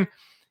at him.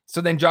 So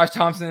then Josh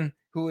Thompson,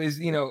 who is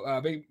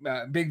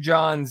Big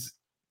John's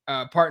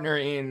partner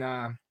in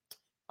on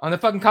the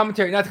fucking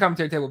commentary, not the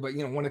commentary table, but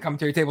one of the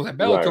commentary tables at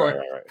Bellator,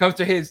 right. comes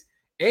to his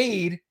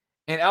aid,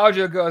 and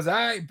Aljo goes, "All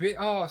right,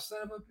 oh son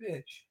of a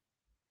bitch,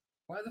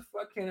 why the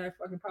fuck can't I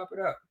fucking pop it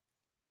up?"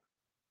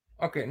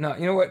 Okay, no,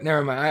 you know what?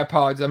 Never mind. I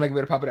apologize. I'm not gonna be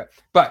able to pop it up,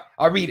 but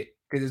I'll read it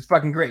because it's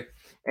fucking great.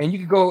 And you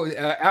can go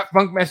at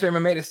Funkmaster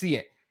MMA to see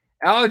it.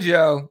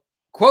 Aljo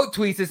quote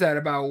tweets this at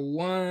about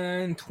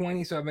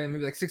 1:20, so maybe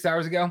like 6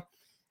 hours ago.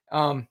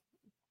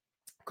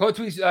 Quote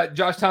tweets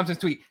Josh Thompson's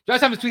tweet. Josh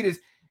Thompson's tweet is,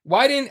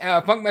 "Why didn't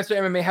Funkmaster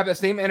MMA have that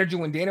same energy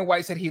when Dana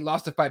White said he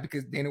lost the fight?"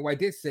 Because Dana White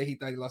did say he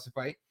thought he lost the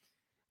fight.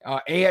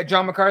 A at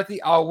John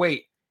McCarthy. I'll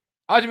wait.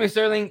 Aljamain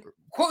Sterling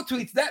quote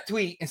tweets that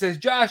tweet and says,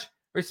 "Josh,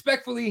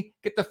 respectfully,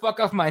 get the fuck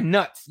off my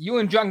nuts. You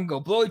and John can go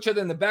blow each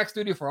other in the back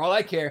studio for all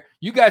I care.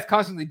 You guys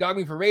constantly dog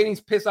me for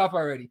ratings. Piss off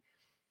already.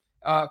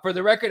 For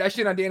the record, I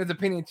shit on Dana's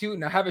opinion too.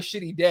 Now have a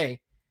shitty day."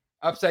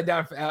 Upside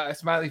down,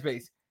 smiley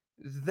face.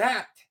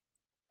 That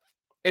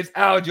is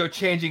Aljo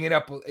changing it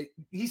up.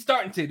 He's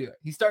starting to do it.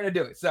 He's starting to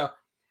do it. So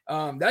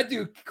that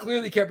dude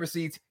clearly kept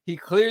receipts. He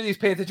clearly is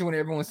paying attention to what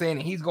everyone's saying,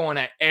 and he's going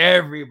at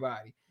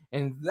everybody.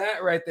 And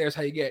that right there is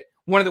how you get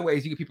one of the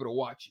ways you get people to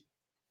watch you.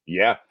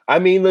 Yeah. I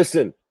mean,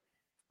 listen,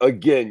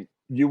 again,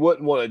 you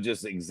wouldn't want to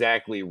just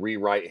exactly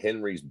rewrite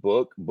Henry's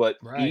book, but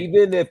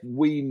even if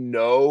we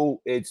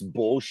know it's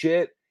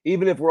bullshit,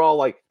 even if we're all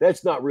like,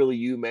 that's not really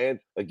you, man.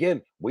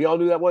 Again, we all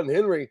knew that wasn't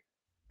Henry.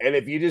 And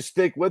if you just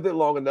stick with it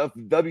long enough,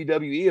 the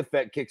WWE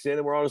effect kicks in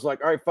and we're all just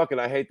like, all right, fuck it,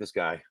 I hate this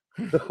guy.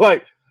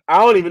 Like, I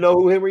don't even know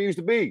who Henry used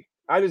to be.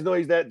 I just know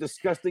he's that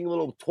disgusting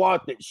little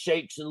twat that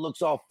shakes and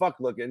looks all fuck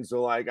looking.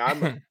 So like,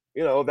 I'm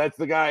that's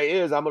the guy he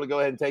is. I'm going to go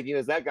ahead and take him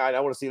as that guy. And I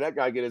want to see that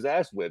guy get his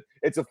ass whipped.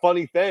 It's a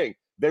funny thing.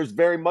 There's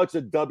very much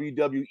a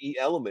WWE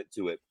element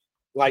to it.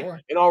 Like,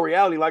 in all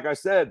reality, like I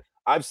said,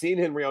 I've seen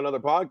Henry on other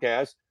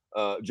podcasts,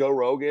 Joe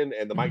Rogan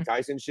and the Mike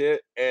Tyson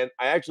shit, and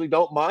I actually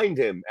don't mind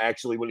him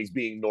actually when he's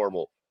being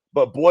normal.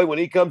 But boy, when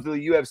he comes to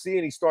the UFC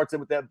and he starts in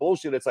with that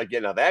bullshit, it's like,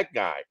 yeah, now that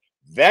guy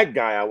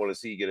I want to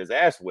see get his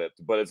ass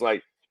whipped. But it's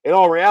like, in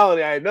all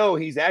reality, I know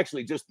he's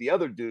actually just the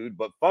other dude,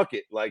 but fuck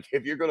it. Like,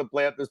 if you're going to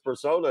play up this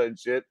persona and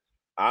shit,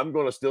 I'm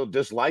going to still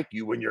dislike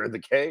you when you're in the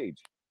cage.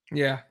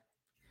 Yeah.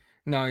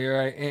 No, you're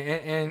right.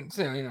 And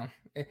so,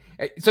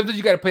 sometimes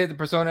you got to play the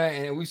persona,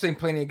 and we've seen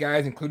plenty of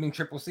guys, including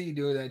Triple C,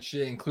 do that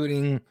shit,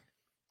 including,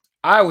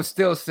 I would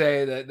still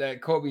say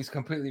that Kobe's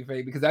completely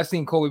fake, because I've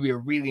seen Kobe be a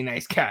really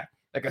nice guy,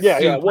 like a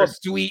super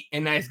sweet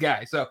and nice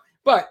guy. So,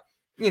 but,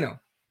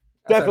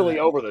 definitely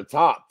over the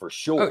top for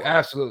sure. Oh,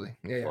 absolutely.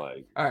 Yeah.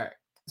 Like, all right.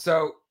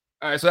 So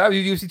that was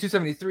UFC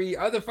 273.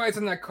 Other fights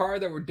on that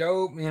card that were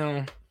dope,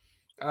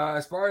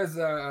 as far as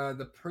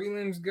the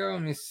prelims go,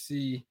 let me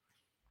see.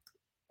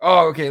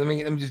 Oh, okay. Let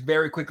me just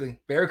very quickly,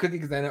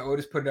 because I know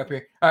Otis put it up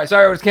here. All right,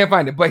 sorry, Otis can't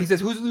find it, but he says,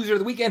 "Who's the loser of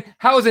the weekend?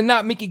 How is it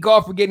not Mickey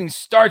Gall for getting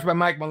starched by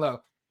Mike Malone?"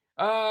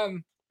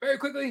 Very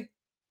quickly,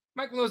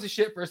 Mike Malone's a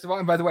shit. First of all,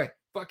 and by the way,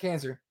 fuck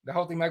cancer. The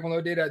whole thing Mike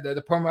Malone did at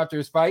the promo after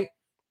his fight,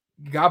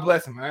 God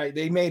bless him. All right,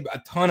 they made a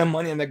ton of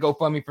money on that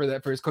GoFundMe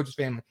for his coach's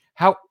family.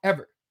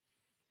 However,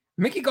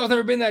 Mickey Gall's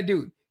never been that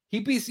dude.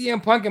 He beat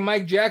CM Punk and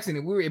Mike Jackson,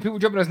 and people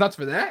jumping us nuts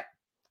for that.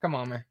 Come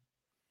on, man.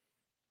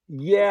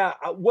 Yeah,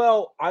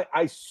 well,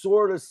 I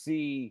sort of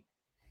see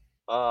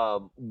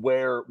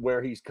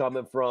where he's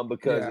coming from,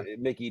 because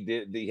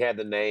Mickey he had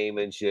the name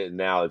and shit, and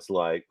now it's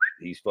like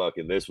he's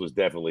fucking, this was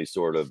definitely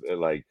sort of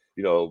like,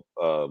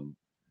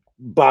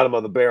 bottom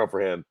of the barrel for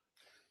him.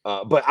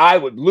 But I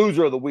would,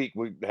 loser of the week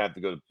would have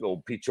to go to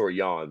old Pichor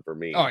Yan for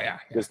me. Oh yeah.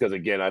 Just because,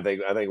 again, I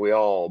think we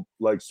all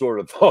like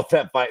sort of thought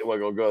that fight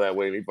wasn't gonna go that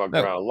way, and he fucked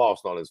around and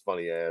lost on his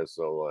funny ass.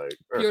 So like,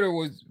 Piotr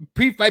was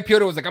pre-fight.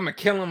 Piotr was like, "I'm gonna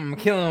kill him.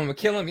 He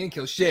didn't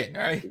kill shit."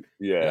 All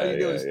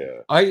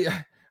right.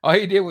 All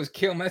he did was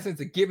kill my sense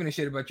of giving a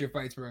shit about your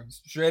fights, bro.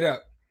 Straight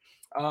up.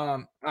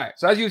 All right.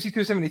 So that's UFC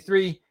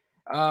 273.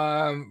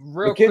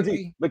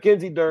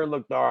 Mackenzie Dern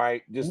looked all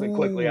right. Just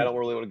quickly, I don't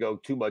really want to go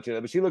too much in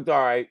it, but she looked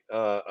all right.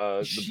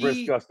 The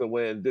Briscoe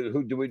win.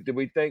 Did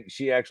we think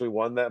she actually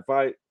won that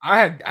fight?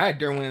 I had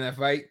Dern winning that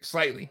fight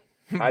slightly.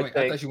 I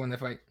thought she won that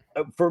fight.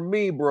 For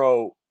me,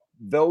 bro,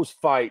 those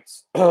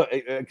fights,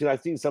 because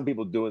I've seen some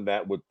people doing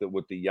that with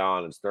the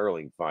Yan and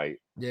Sterling fight.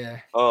 Yeah.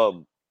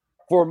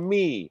 For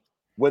me,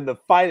 when the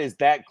fight is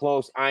that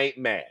close, I ain't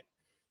mad.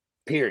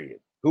 Period.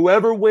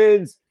 Whoever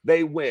wins,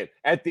 they win.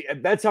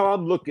 That's how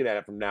I'm looking at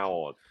it from now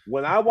on.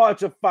 When I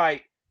watch a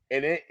fight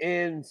and it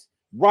ends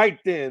right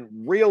then,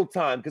 real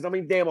time, because I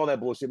mean, damn all that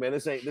bullshit, man.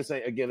 This ain't the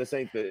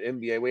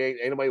NBA. We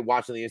ain't nobody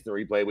watching the instant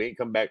replay. We ain't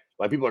come back.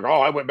 Like, people are like,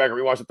 oh, I went back and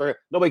rewatched it.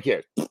 Nobody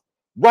cares.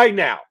 Right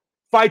now,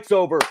 fight's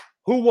over.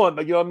 Who won?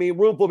 You know what I mean?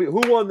 Room full of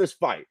people. Who won this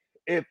fight?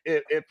 If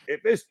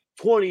it's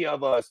 20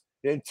 of us,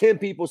 then 10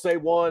 people say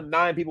 1,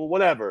 9 people,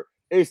 whatever.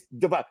 It's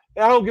divided.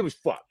 I don't give a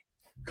fuck.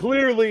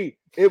 Clearly,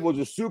 it was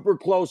a super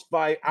close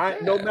fight.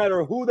 No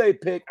matter who they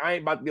pick, I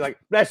ain't about to be like,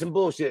 that's some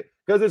bullshit.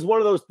 Because it's one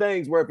of those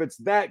things where if it's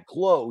that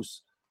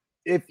close,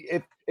 if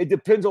it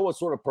depends on what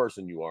sort of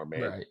person you are,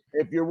 man. Right.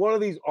 If you're one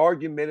of these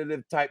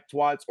argumentative type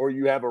twats, or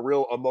you have a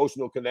real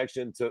emotional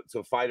connection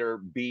to fighter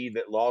B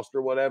that lost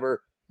or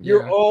whatever,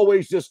 you're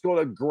always just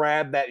gonna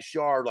grab that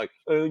shard, like,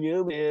 oh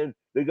yeah, man,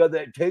 they got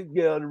that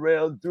takedown in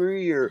round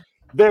 3, or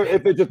there.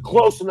 If it's a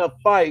close enough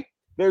fight,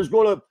 there's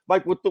gonna,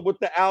 like with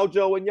the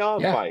Aljo and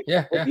Yan fight.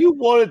 If you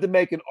wanted to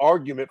make an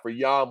argument for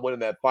Yan winning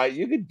that fight,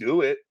 you could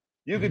do it.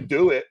 You could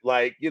do it.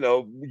 Like, you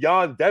know,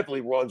 Yan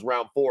definitely runs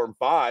round 4 and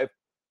 5.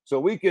 So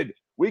we could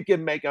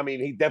make, I mean,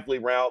 he definitely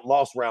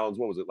lost rounds.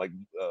 What was it, like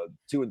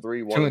 2 and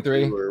 3, 1 and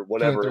 2, or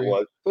whatever it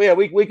was. So yeah,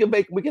 we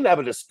can have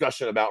a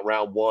discussion about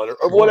round 1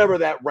 or whatever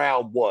that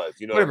round was.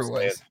 You know whatever what I'm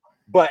saying? it was.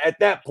 But at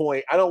that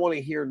point, I don't want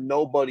to hear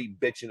nobody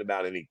bitching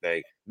about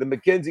anything. The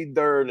Mackenzie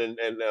Dern and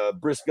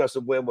Briscoe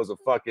win was a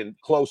fucking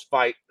close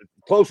fight,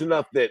 close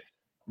enough that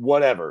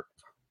whatever.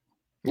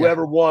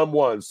 Whoever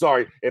won.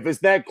 Sorry, if it's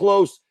that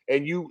close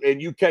and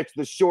you catch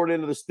the short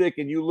end of the stick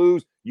and you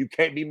lose, you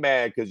can't be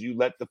mad because you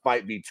let the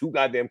fight be too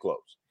goddamn close.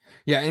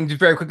 Yeah, and just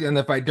very quickly on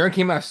the fight, Dern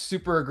came out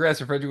super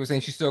aggressive. Frederick was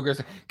saying she's so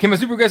aggressive. Came out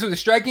super aggressive with the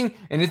striking,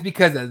 and it's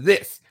because of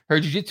this. Her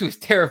jiu-jitsu is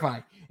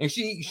terrifying. And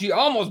she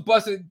almost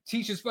busted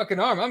Tisha's fucking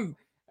arm.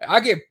 I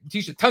give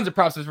Tisha tons of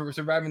props for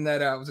surviving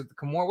that. Was it the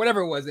Kimura?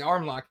 Whatever it was, the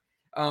arm lock.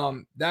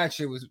 That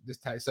shit was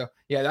just tight. So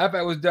yeah, that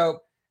fight was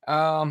dope.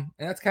 And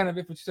that's kind of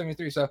it for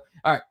 273. So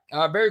all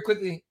right, very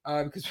quickly,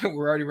 because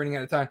we're already running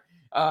out of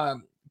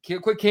time.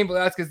 Quick Cain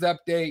Velasquez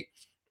update.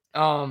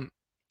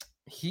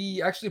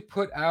 He actually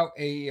put out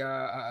a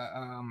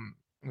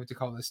what's it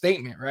called, a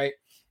statement, right?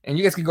 And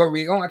you guys can go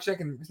read it. Oh, actually,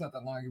 it's not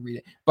that long. I can read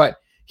it. But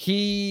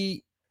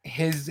his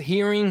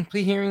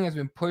plea hearing has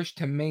been pushed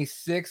to May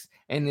 6th,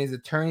 and his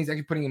attorney's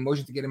actually putting in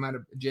motion to get him out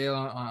of jail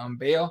on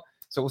bail.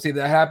 So we'll see if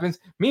that happens.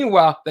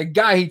 Meanwhile, the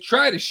guy he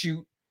tried to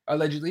shoot,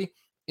 allegedly,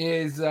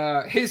 is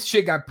his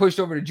shit got pushed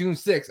over to June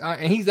 6th,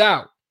 and he's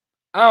out.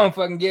 I don't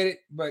fucking get it,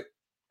 but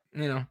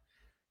you know,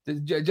 the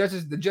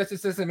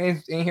justice system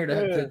ain't here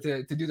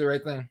to do the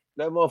right thing.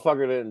 That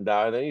motherfucker didn't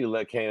die. Then you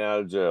let Cain out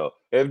of jail.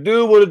 If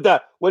dude would have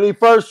died when he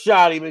first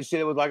shot him and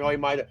shit, it was like, oh, he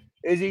might have.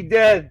 Is he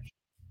dead?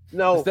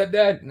 No. Is that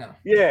dead? No.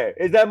 Yeah.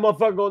 Is that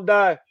motherfucker gonna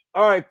die?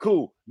 All right,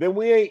 cool. Then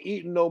we ain't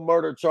eating no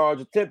murder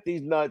charge. Attempt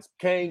these nuts.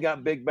 Cain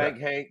got Big Bank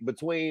Hank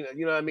between.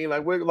 You know what I mean?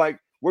 Like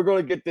we're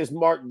gonna get this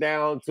marked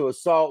down to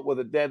assault with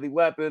a deadly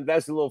weapon.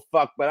 That's a little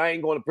fuck, but I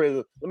ain't going to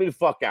prison. Let me the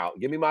fuck out.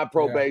 Give me my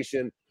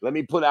probation. Yeah. Let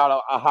me put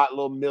out a hot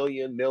little $1.5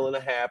 million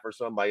or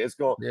something. It's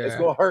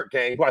gonna hurt,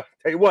 Cain. But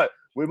tell you what,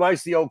 we might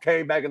see old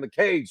Cain back in the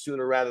cage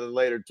sooner rather than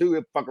later too.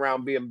 If fuck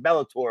around being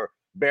Bellator,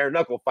 bare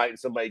knuckle fighting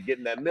somebody,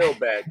 getting that mill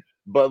back.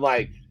 But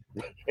like,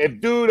 if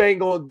dude ain't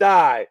gonna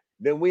die,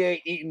 then we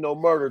ain't eating no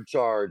murder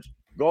charge.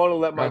 Going to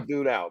let my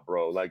dude out,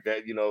 bro. Like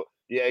that, you know.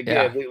 Yeah,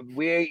 again,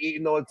 we ain't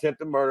eating no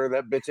attempted murder.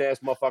 That bitch ass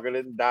motherfucker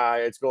didn't die.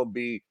 It's gonna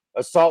be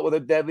assault with a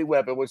deadly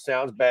weapon, which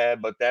sounds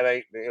bad, but that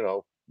ain't, you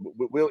know,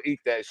 we'll eat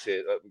that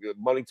shit.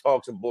 Money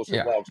talks and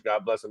bullshit walks.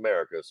 God bless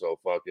America. So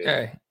fuck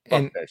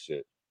that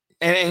shit.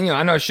 And you know,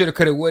 I know shoulda,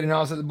 coulda, would, and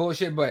all sorts of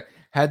bullshit, but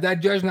had that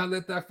judge not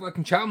let that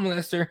fucking child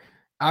molester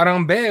out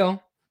on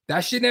bail,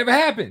 that shit never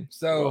happened.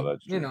 So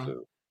you know.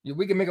 Too.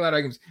 We can make a lot of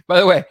arguments. By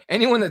the way,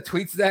 anyone that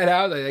tweets that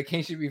out, like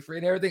Cain should be free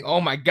and everything, oh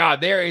my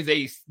god, there is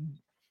a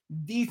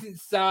decent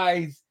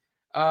size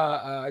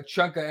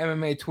chunk of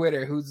MMA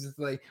Twitter who's just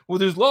like, well,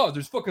 there's laws,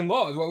 there's fucking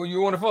laws. Well, you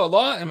want to follow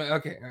law? I'm like,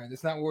 okay, all right,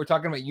 that's not what we're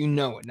talking about. You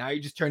know it. Now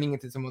you're just turning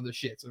into some other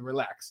shit. So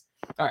relax.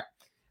 All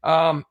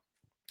right.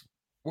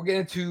 We'll get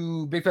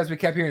into Big Fast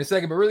Recap here in a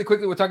second, but really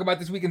quickly, we'll talk about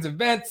this weekend's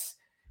events.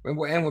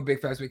 We'll end with Big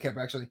Fast Recap,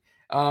 actually.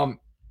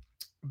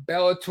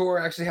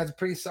 Bellator actually has a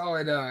pretty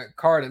solid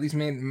card, at least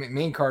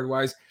main card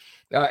wise.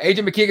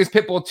 Agent McKee against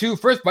Pitbull 2.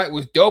 First fight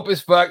was dope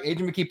as fuck.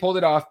 Agent McKee pulled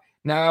it off.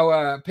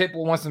 Now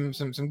Pitbull wants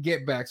some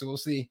get back, so we'll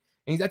see.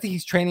 And I think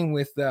he's training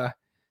with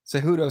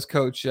Cejudo's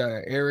coach,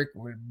 Eric,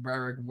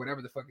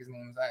 whatever the fuck his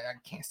name is. I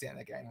can't stand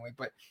that guy anyway,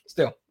 but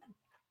still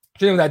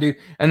training with that dude.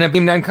 And then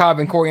Beam Nemkov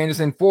and Corey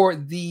Anderson for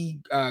the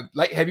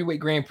light heavyweight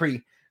Grand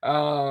Prix.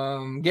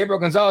 Gabriel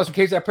Gonzalez from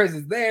Cage Press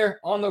is there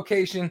on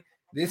location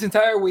this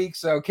entire week.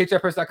 So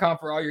cagepress.com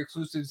for all your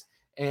exclusives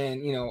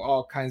and, you know,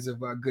 all kinds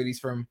of goodies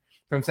from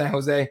San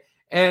Jose.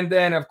 And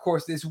then, of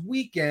course, this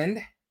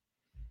weekend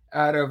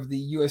out of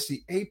the UFC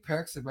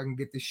Apex, if I can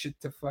get this shit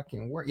to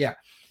fucking work. Yeah.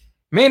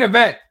 Main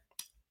event,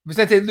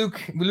 Vicente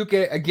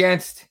Luque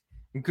against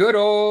good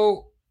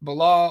old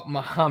Bilal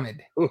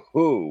Muhammad.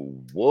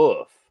 Ooh,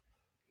 woof.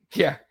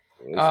 Yeah.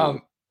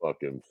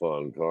 Fucking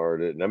fun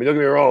card. I mean, don't get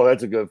me wrong,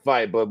 that's a good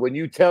fight, but when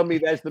you tell me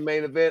that's the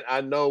main event,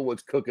 I know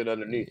what's cooking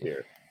underneath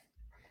here.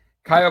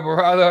 Caio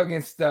Borralho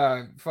against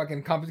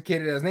fucking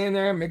complicated as name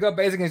there. Miguel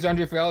Baez against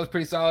Andre Fiala is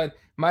pretty solid.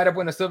 Might have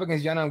won a Silva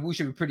against Yana Wu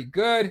should be pretty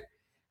good.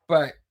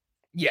 But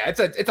yeah,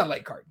 it's a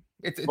light card.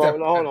 It's Bro,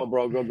 no, hold on,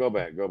 bro. Go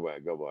back. Hold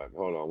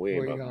on. We ain't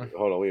Where you about going? to,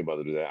 hold on. We ain't about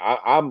to do that.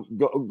 I'm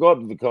go up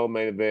to the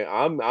co-main event.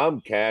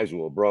 I'm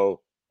casual,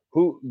 bro.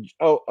 Who?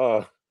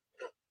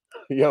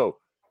 Yo,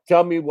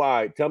 tell me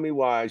why. Tell me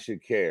why I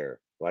should care.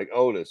 Like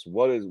Otis,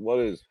 what is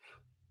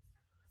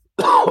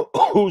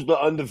who's the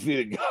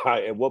undefeated guy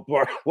and what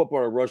part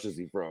of Russia is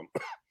he from?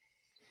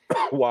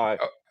 Why?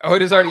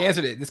 Otis already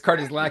answered it. This card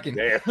is lacking.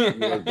 Damn,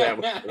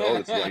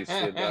 Otis like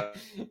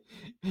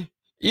shit.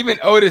 Even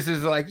Otis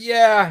is like,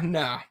 yeah,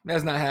 no,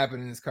 that's not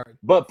happening in this card.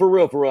 But for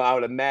real, I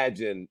would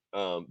imagine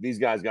these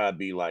guys gotta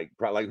be like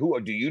who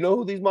do you know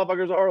who these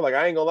motherfuckers are? Like,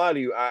 I ain't gonna lie to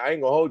you, I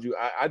ain't gonna hold you.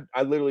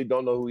 I literally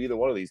don't know who either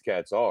one of these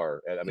cats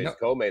are. And I mean, it's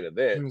co-main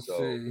event,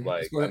 so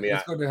like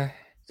let's go to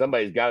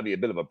somebody's got to be a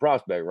bit of a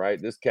prospect,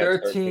 right? This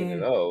cat's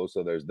 13-0,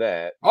 so there's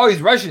that. Oh, he's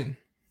Russian.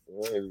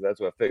 Well, that's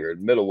what I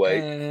figured.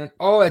 Middleweight. And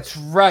that's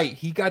right.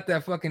 He got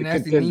that fucking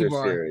nasty knee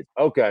bar. Series.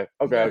 Okay.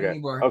 And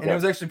it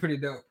was actually pretty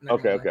dope.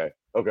 Okay.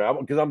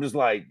 Because I'm just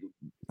like,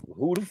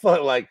 who the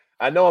fuck? Like,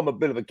 I know I'm a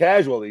bit of a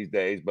casual these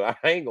days, but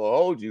I ain't gonna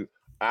hold you.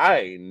 I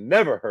ain't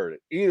never heard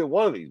it. Either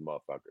one of these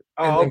motherfuckers.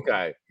 Oh,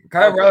 okay.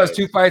 Kyle Morales,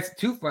 two fights.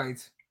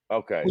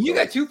 Okay. When you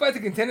got 2 fights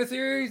in contender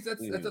series,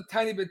 that's a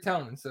tiny bit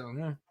telling.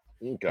 So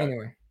okay.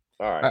 Anyway.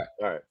 All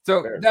right.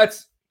 So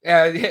that's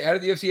out of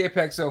the UFC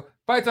Apex. So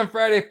fights on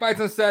Friday, fights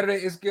on Saturday.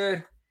 It's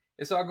good.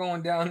 It's all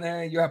going down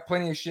there. You have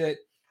plenty of shit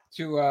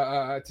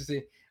to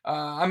see.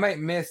 I might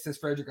miss this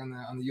Frederick on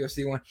the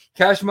UFC one.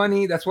 Cash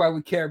money. That's why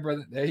we care,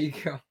 brother. There you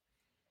go.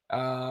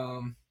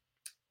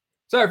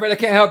 Sorry, Fred. I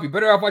can't help you.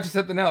 Better off watching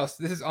something else.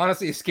 This is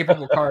honestly a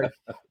skippable card.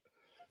 I'm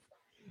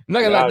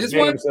not gonna lie. This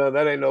one, son,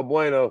 that ain't no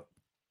bueno.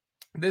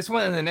 This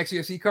one and the next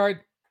UFC card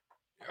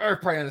are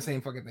probably on the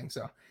same fucking thing.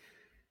 So,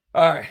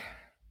 all right.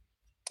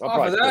 I'll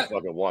probably still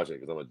fucking watch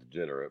it because I'm a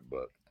degenerate,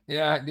 but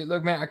yeah, dude,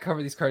 look, man, I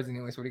cover these cards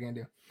anyways. What are you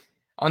gonna do?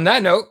 On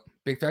that note,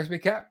 big facts,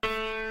 big cap.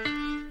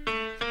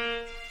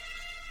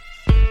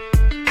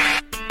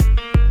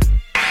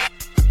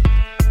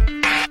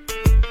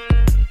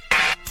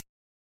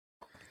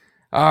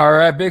 All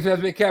right, big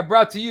facts, big cap,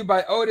 brought to you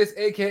by Otis,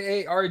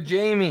 aka R.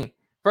 Jamie.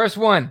 First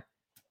one,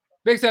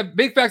 big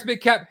facts,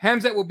 big cap.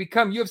 Khamzat will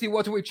become UFC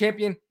welterweight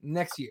champion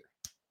next year.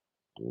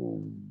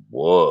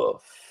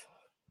 Woof.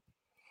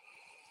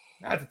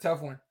 That's a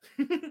tough one.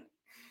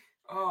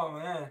 Oh,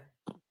 man.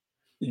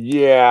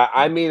 Yeah,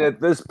 I mean, at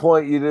this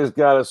point, you just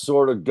got to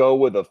sort of go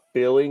with a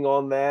feeling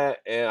on that.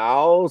 And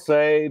I'll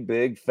say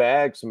big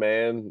facts,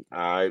 man.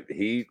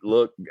 He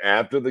looked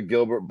after the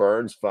Gilbert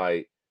Burns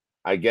fight.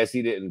 I guess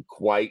he didn't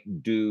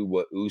quite do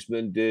what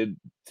Usman did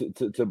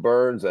to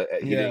Burns.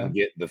 He didn't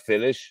get the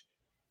finish.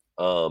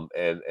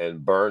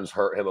 And Burns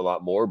hurt him a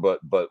lot more. But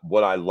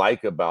what I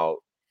like about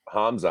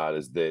Khamzat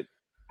is that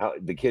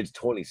the kid's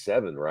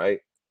 27, right?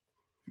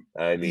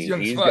 I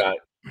mean, he's got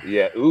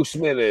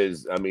Usman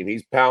is, I mean,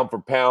 he's pound for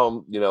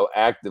pound,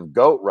 active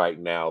GOAT right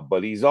now,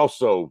 but he's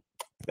also,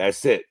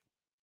 that's it.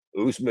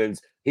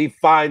 Usman's, he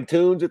fine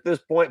tunes at this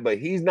point, but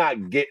he's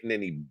not getting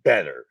any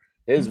better.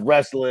 His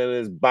wrestling,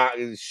 his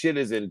body, his shit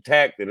is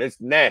intact and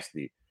it's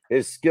nasty.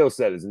 His skill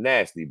set is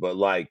nasty, but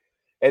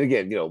and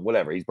again,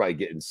 whatever, he's probably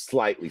getting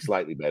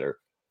slightly better.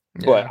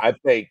 Yeah. But I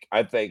think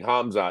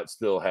Khamzat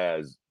still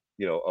has,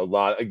 a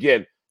lot.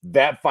 Again,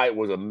 that fight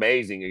was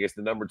amazing against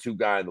the number 2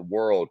 guy in the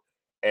world.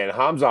 And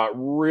Khamzat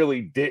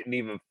really didn't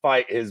even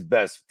fight his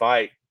best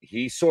fight.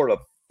 He sort of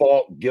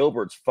fought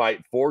Gilbert's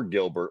fight for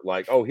Gilbert.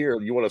 Like, oh, here,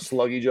 you want to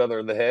slug each other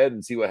in the head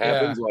and see what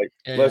happens?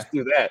 Let's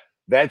do that.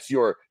 That's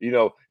your,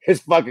 his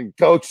fucking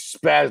coach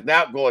spazzed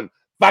out going,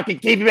 fucking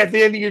keep him at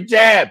the end of your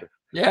jab.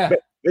 Yeah.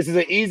 This is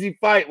an easy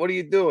fight. What are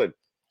you doing?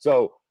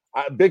 So,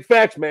 big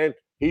facts, man.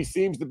 He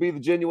seems to be the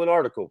genuine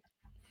article.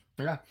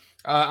 Yeah.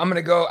 I'm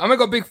gonna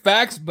go big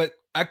facts, but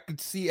I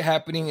could see it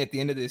happening at the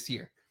end of this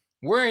year.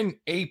 We're in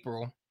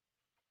April.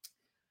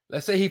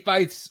 Let's say he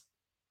fights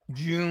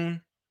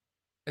June.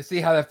 Let's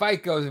see how that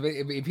fight goes.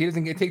 If he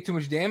doesn't take too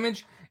much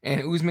damage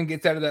and Usman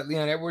gets out of that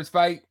Leon Edwards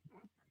fight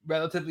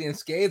relatively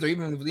unscathed, or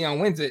even if Leon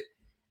wins it,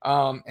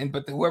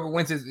 but whoever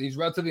wins he's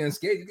relatively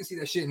unscathed, you can see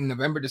that shit in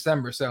November,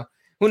 December. So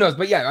who knows?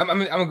 But yeah, I'm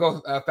gonna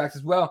go facts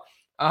as well.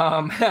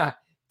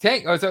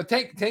 Tank.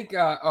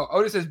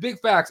 Otis says big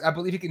facts. I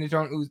believe he can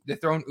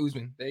dethrone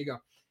Usman. There you go.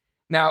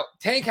 Now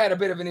Tank had a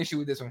bit of an issue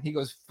with this one. He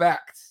goes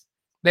facts.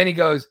 Then he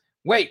goes,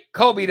 wait,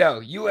 Colby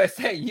though,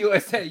 USA.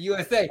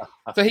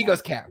 So he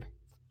goes cap.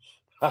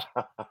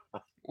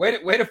 Way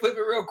to flip it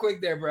real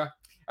quick there, bro.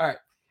 All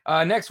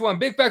right. Next one.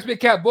 Big facts,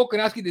 big cap.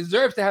 Volkanovski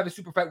deserves to have a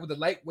super fight with the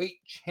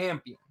lightweight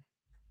champion.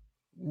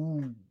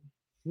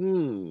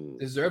 Ooh.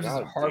 Deserves is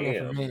a hard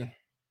one for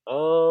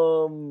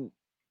me.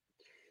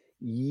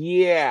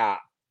 Yeah.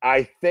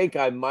 I think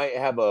I might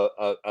have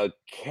a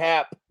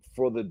cap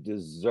for the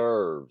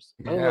deserves.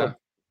 Yeah.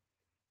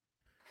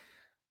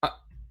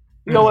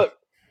 You know what?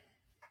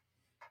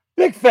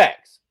 Big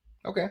facts.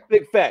 Okay.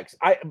 Big facts.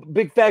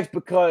 Big facts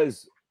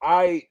because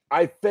I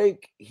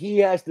think he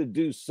has to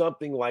do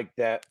something like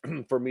that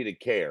for me to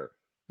care.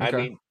 Okay. I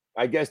mean,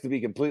 I guess to be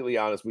completely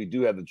honest, we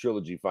do have the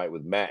trilogy fight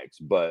with Max,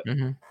 but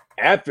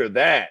after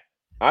that,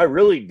 I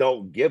really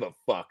don't give a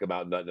fuck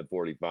about nothing at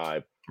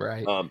 45.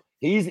 Right.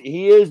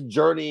 He is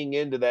journeying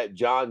into that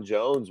John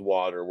Jones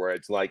water where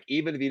it's like,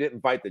 even if he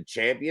didn't fight the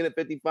champion at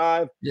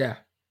 55, Yeah.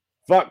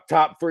 fuck,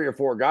 top 3 or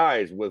 4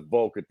 guys with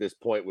Volk at this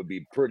point would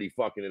be pretty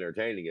fucking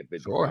entertaining at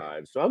 55.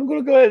 Sure. So I'm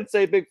gonna go ahead and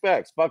say big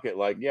facts. Fuck it.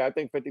 Like, yeah, I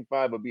think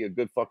 55 would be a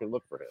good fucking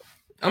look for him.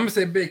 I'm gonna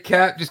say Big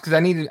Cap just because I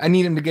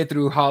need him to get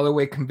through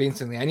Holloway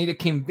convincingly. I need a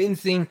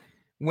convincing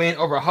win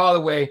over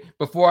Holloway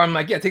before I'm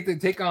like, yeah,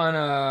 take on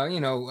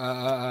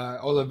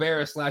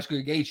Oliveira /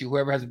 Gaethje,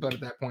 whoever has a belt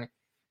at that point.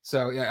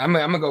 So yeah, I'm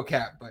gonna go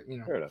Cap, but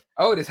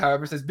Otis,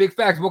 however, says Big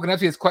Facts.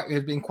 Volkanovski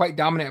has been quite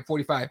dominant at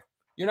 45.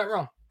 You're not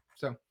wrong.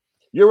 So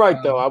you're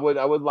right though. I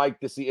would like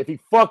to see if he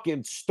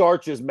fucking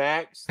starches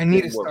Max. I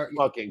need to start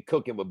fucking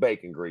cooking with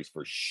bacon grease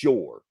for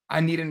sure. I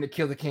need him to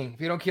kill the king.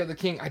 If you don't kill the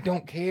king, I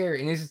don't care.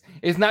 And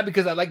it's not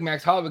because I like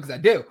Max Holloway, because I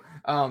do.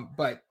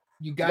 But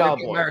you gotta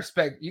get my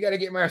respect. You gotta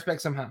get my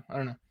respect somehow. I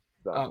don't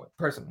know.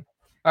 Personally.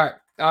 All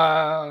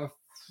right.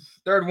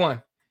 Third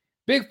one.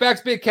 Big Facts,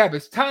 Big Cap.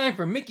 It's time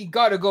for Mickey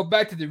Gall to go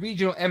back to the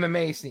regional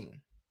MMA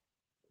scene.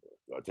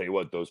 I'll tell you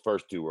what, those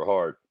first two were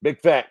hard. Big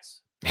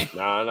Facts.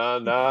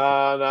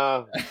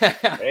 Nah.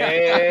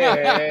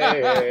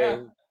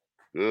 Hey.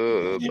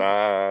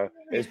 Goodbye.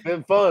 It's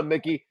been fun,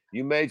 Mickey.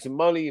 You made some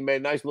money. You made a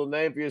nice little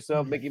name for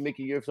yourself.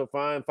 Mickey, you're so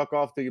fine. Fuck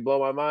off till you blow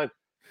my mind.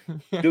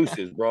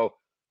 Deuces, bro.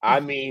 I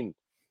mean,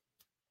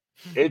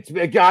 it's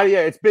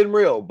been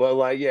real, but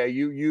like, yeah,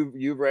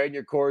 you ran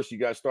your course. You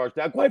got started.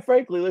 Now, quite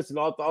frankly, listen,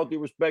 all due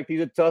respect,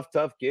 he's a tough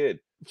kid.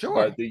 Sure.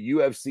 But the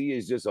UFC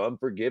is just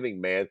unforgiving,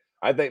 man.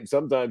 I think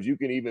sometimes you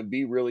can even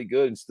be really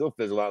good and still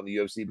fizzle out in the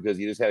UFC because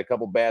you just had a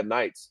couple bad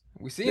nights.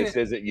 We see it.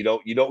 Isn't you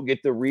don't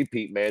get the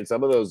repeat, man.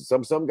 Some of those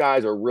some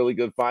guys are really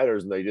good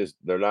fighters and they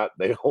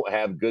don't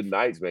have good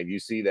nights, man. You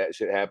see that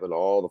shit happen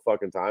all the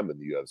fucking time in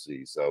the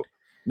UFC. So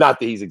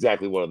not that he's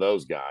exactly one of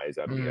those guys.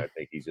 I mean, I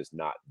think he's just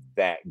not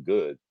that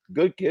good.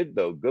 Good kid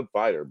though, good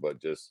fighter, but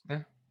just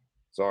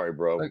sorry,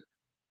 bro. Like,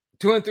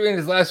 2-3 in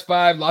his last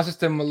 5 losses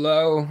to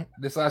Malo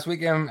this last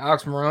weekend,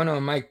 Alex Morono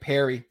and Mike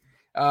Perry.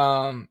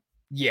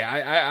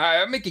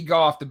 Yeah, I make it go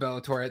off the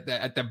Bellator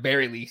at the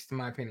very least, in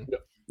my opinion.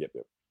 Yep.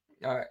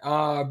 All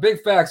right.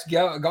 Big Facts.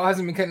 Gall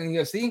hasn't been cutting in the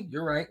UFC.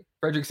 You're right.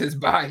 Frederick says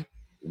bye.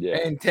 Yeah.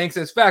 And Tank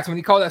says facts. When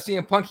he called that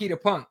CM Punk, he to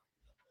punk.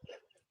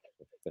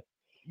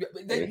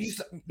 There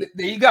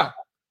you go.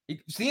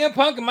 CM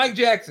Punk and Mike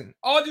Jackson.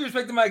 All due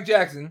respect to Mike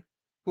Jackson,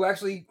 who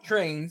actually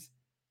trains.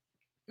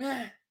 So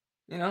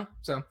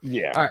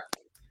yeah. All right.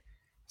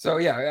 So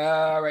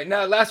yeah. Right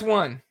now, last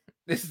one.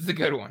 This is a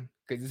good one.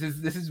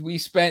 Because this is we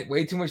spent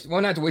way too much.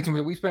 Well, not way too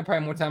much. We spent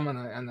probably more time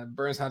on the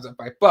Burns Hamzat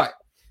fight. But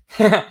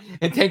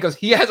and Tank goes,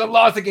 he has a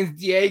loss against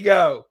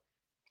Diego.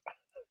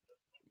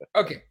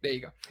 Okay, there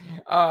you go.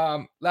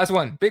 Last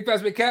one. Big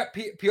Fast Big Cap.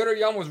 Petr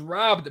Yan was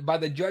robbed by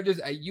the judges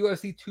at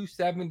UFC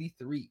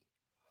 273.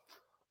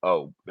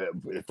 Oh,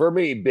 for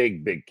me,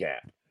 big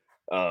Cap.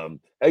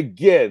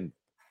 Again,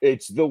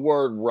 it's the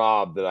word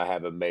robbed that I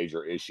have a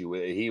major issue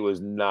with. He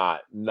was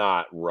not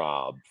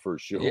robbed for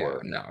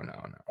sure. Yeah,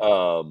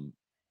 no.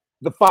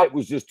 The fight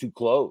was just too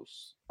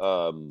close.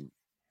 Might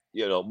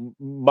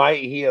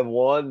he have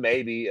won?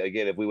 Maybe.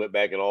 Again, if we went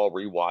back and all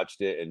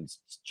rewatched it and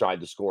tried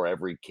to score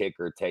every kick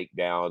or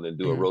takedown and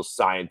do a real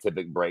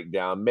scientific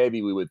breakdown,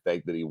 maybe we would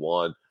think that he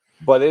won.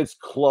 But it's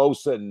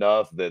close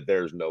enough that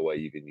there's no way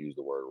you can use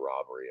the word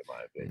robbery, in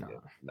my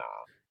opinion.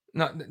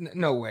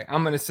 No way.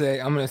 I'm gonna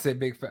say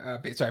big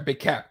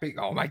cap.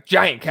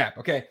 Giant cap.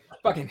 Okay,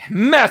 fucking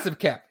massive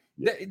cap.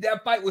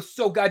 That fight was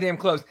so goddamn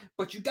close,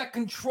 but you got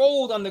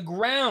controlled on the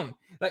ground.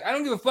 Like, I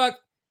don't give a fuck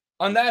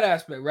on that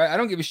aspect, right? I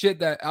don't give a shit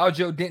that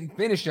Aljo didn't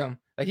finish him.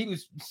 Like, he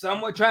was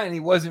somewhat trying. He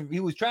wasn't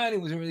really trying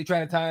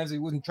at times. He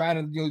wasn't trying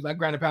to do like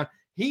ground and pound.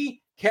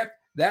 He kept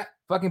that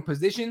fucking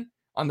position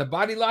on the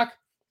body lock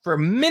for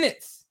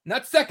minutes,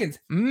 not seconds,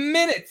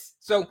 minutes.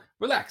 So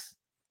relax.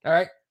 All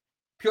right.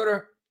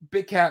 Petr,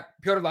 big cap.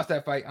 Petr lost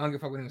that fight. I don't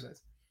give a fuck what anyone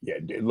says. Yeah,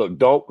 look,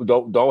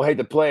 don't hate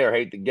the player,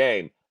 hate the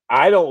game.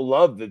 I don't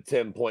love the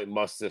 10-point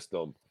must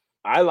system.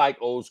 I like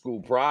old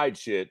school pride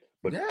shit,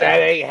 but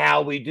that ain't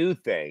how we do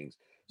things.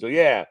 So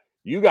yeah,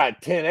 you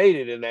got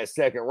 10-8'd in that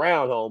second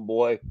round,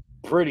 homeboy.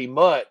 Pretty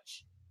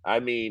much. I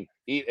mean,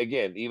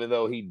 even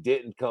though he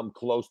didn't come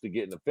close to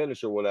getting the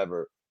finish or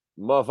whatever,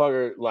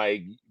 motherfucker,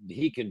 like,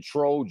 he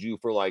controlled you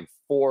for like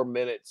 4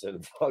 minutes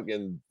and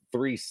fucking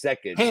 3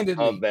 seconds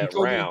of that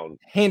round.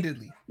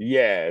 Handedly.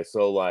 Yeah,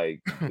 so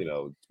like,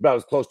 it's about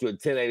as close to a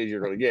 10-8 as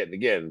you're gonna get. And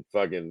again,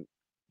 fucking,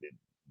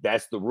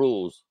 that's the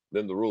rules.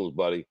 Then the rules,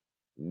 buddy.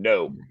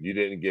 No, you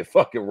didn't get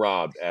fucking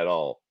robbed at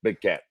all.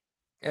 Big Cap.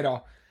 At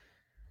all.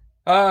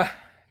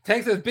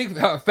 Tank says big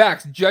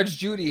facts. Judge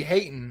Judy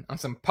hating on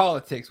some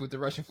politics with the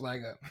Russian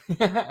flag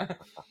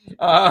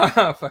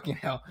up. Fucking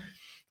hell.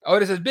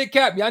 Otis says big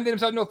Cap. Yan did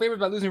himself no favors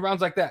by losing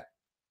rounds like that.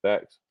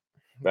 Facts.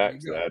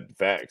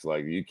 Facts.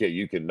 Like,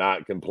 you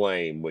cannot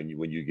complain when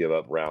you give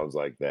up rounds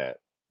like that.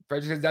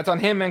 Frederick says that's on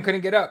him, man. Couldn't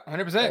get up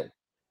 100%.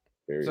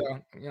 So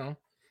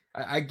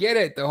I get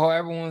it. The whole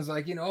everyone's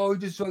like, he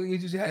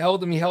just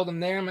held him. He held him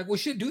there. I'm like, well,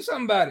 shit, do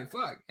something about it.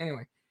 Fuck.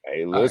 Anyway.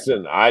 Hey,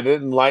 listen, I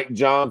didn't like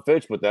John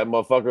Fitch, but that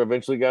motherfucker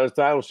eventually got his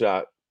title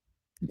shot.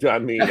 I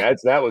mean,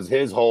 that was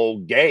his whole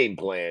game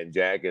plan,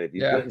 Jack. And if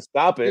you couldn't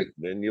stop it,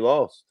 then you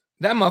lost.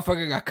 That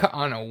motherfucker got cut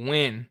on a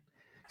win.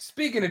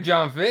 Speaking of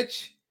John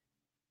Fitch,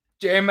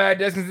 Jeremiah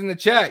Deskins in the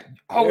chat.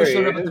 Always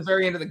showing up at the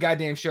very end of the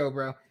goddamn show,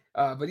 bro.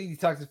 But he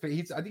talked to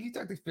Fitch. I think he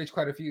talked to Fitch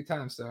quite a few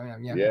times. So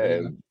yeah. Yeah,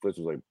 and Fitch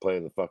was like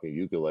playing the fucking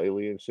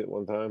ukulele and shit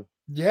one time.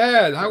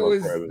 Yeah, that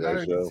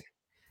was.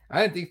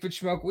 I didn't think Fitch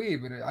smoked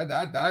weed, but I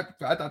thought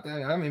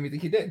that made me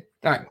think he did.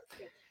 All right.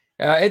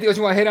 Anything else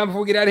you want to hit on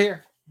before we get out of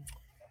here?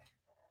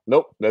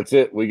 Nope, that's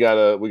it. We got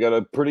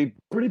a pretty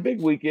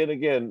big weekend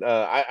again.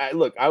 I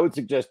would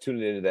suggest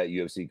tuning into that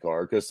UFC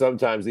card because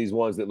sometimes these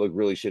ones that look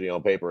really shitty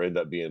on paper end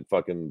up being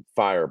fucking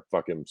fire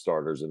fucking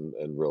starters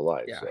in real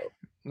life. Yeah. So.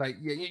 Like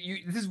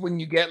this is when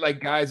you get like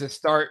guys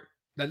that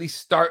at least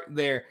start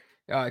their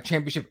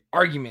championship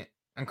argument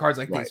on cards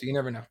like this. So you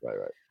never know. Right.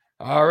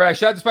 All right.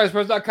 Shout out to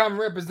SpicePros.com.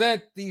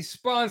 Represent the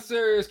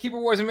sponsors.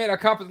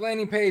 KeyboardWarsMMA.com for the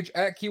landing page.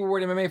 At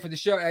Keyboard MMA for the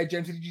show. At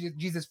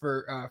Jesus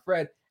for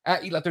Fred.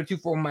 At Ela32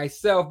 for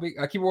myself.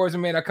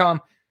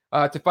 KeyboardWarsMMA.com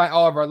to find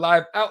all of our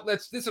live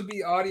outlets. This will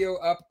be audio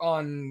up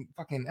on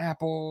fucking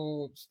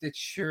Apple,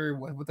 Stitcher,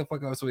 what the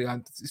fuck else are we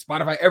on?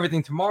 Spotify,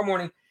 everything tomorrow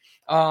morning.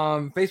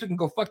 Facebook can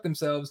go fuck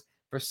themselves.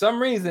 For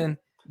some reason,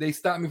 they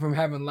stopped me from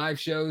having live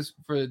shows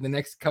for the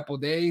next couple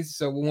days,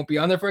 so we won't be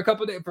on there for a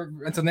couple days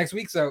until next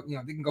week. So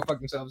they can go fuck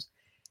themselves.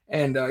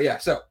 And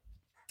so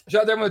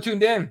shout out to everyone who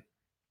tuned in.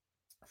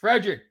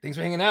 Frederick, thanks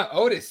for hanging out.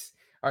 Otis,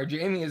 our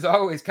Jamie, as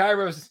always.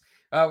 Kairos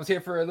was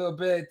here for a little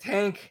bit.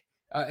 Tank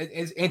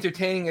is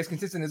entertaining, as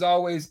consistent as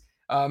always.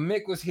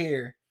 Mick was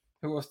here.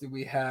 Who else did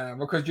we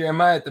have? Of course,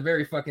 Jeremiah at the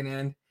very fucking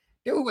end.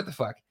 Dude, what the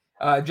fuck?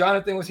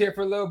 Jonathan was here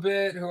for a little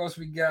bit. Who else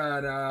we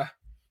got?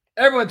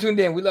 Everyone tuned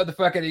in. We love the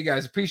fuck out of you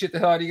guys. Appreciate the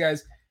hell out of you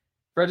guys.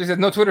 Frederick says,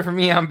 no Twitter for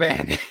me. I'm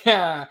banned.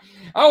 I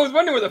was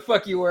wondering where the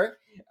fuck you were.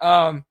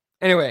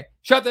 Anyway,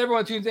 shout out to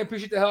everyone who tunes in.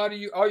 Appreciate the hell out of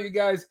you, all you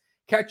guys.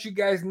 Catch you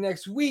guys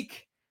next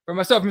week. For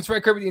myself, Mr.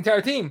 Fred Kirby, the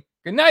entire team.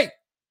 Good night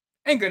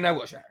and good night,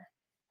 Wilshire.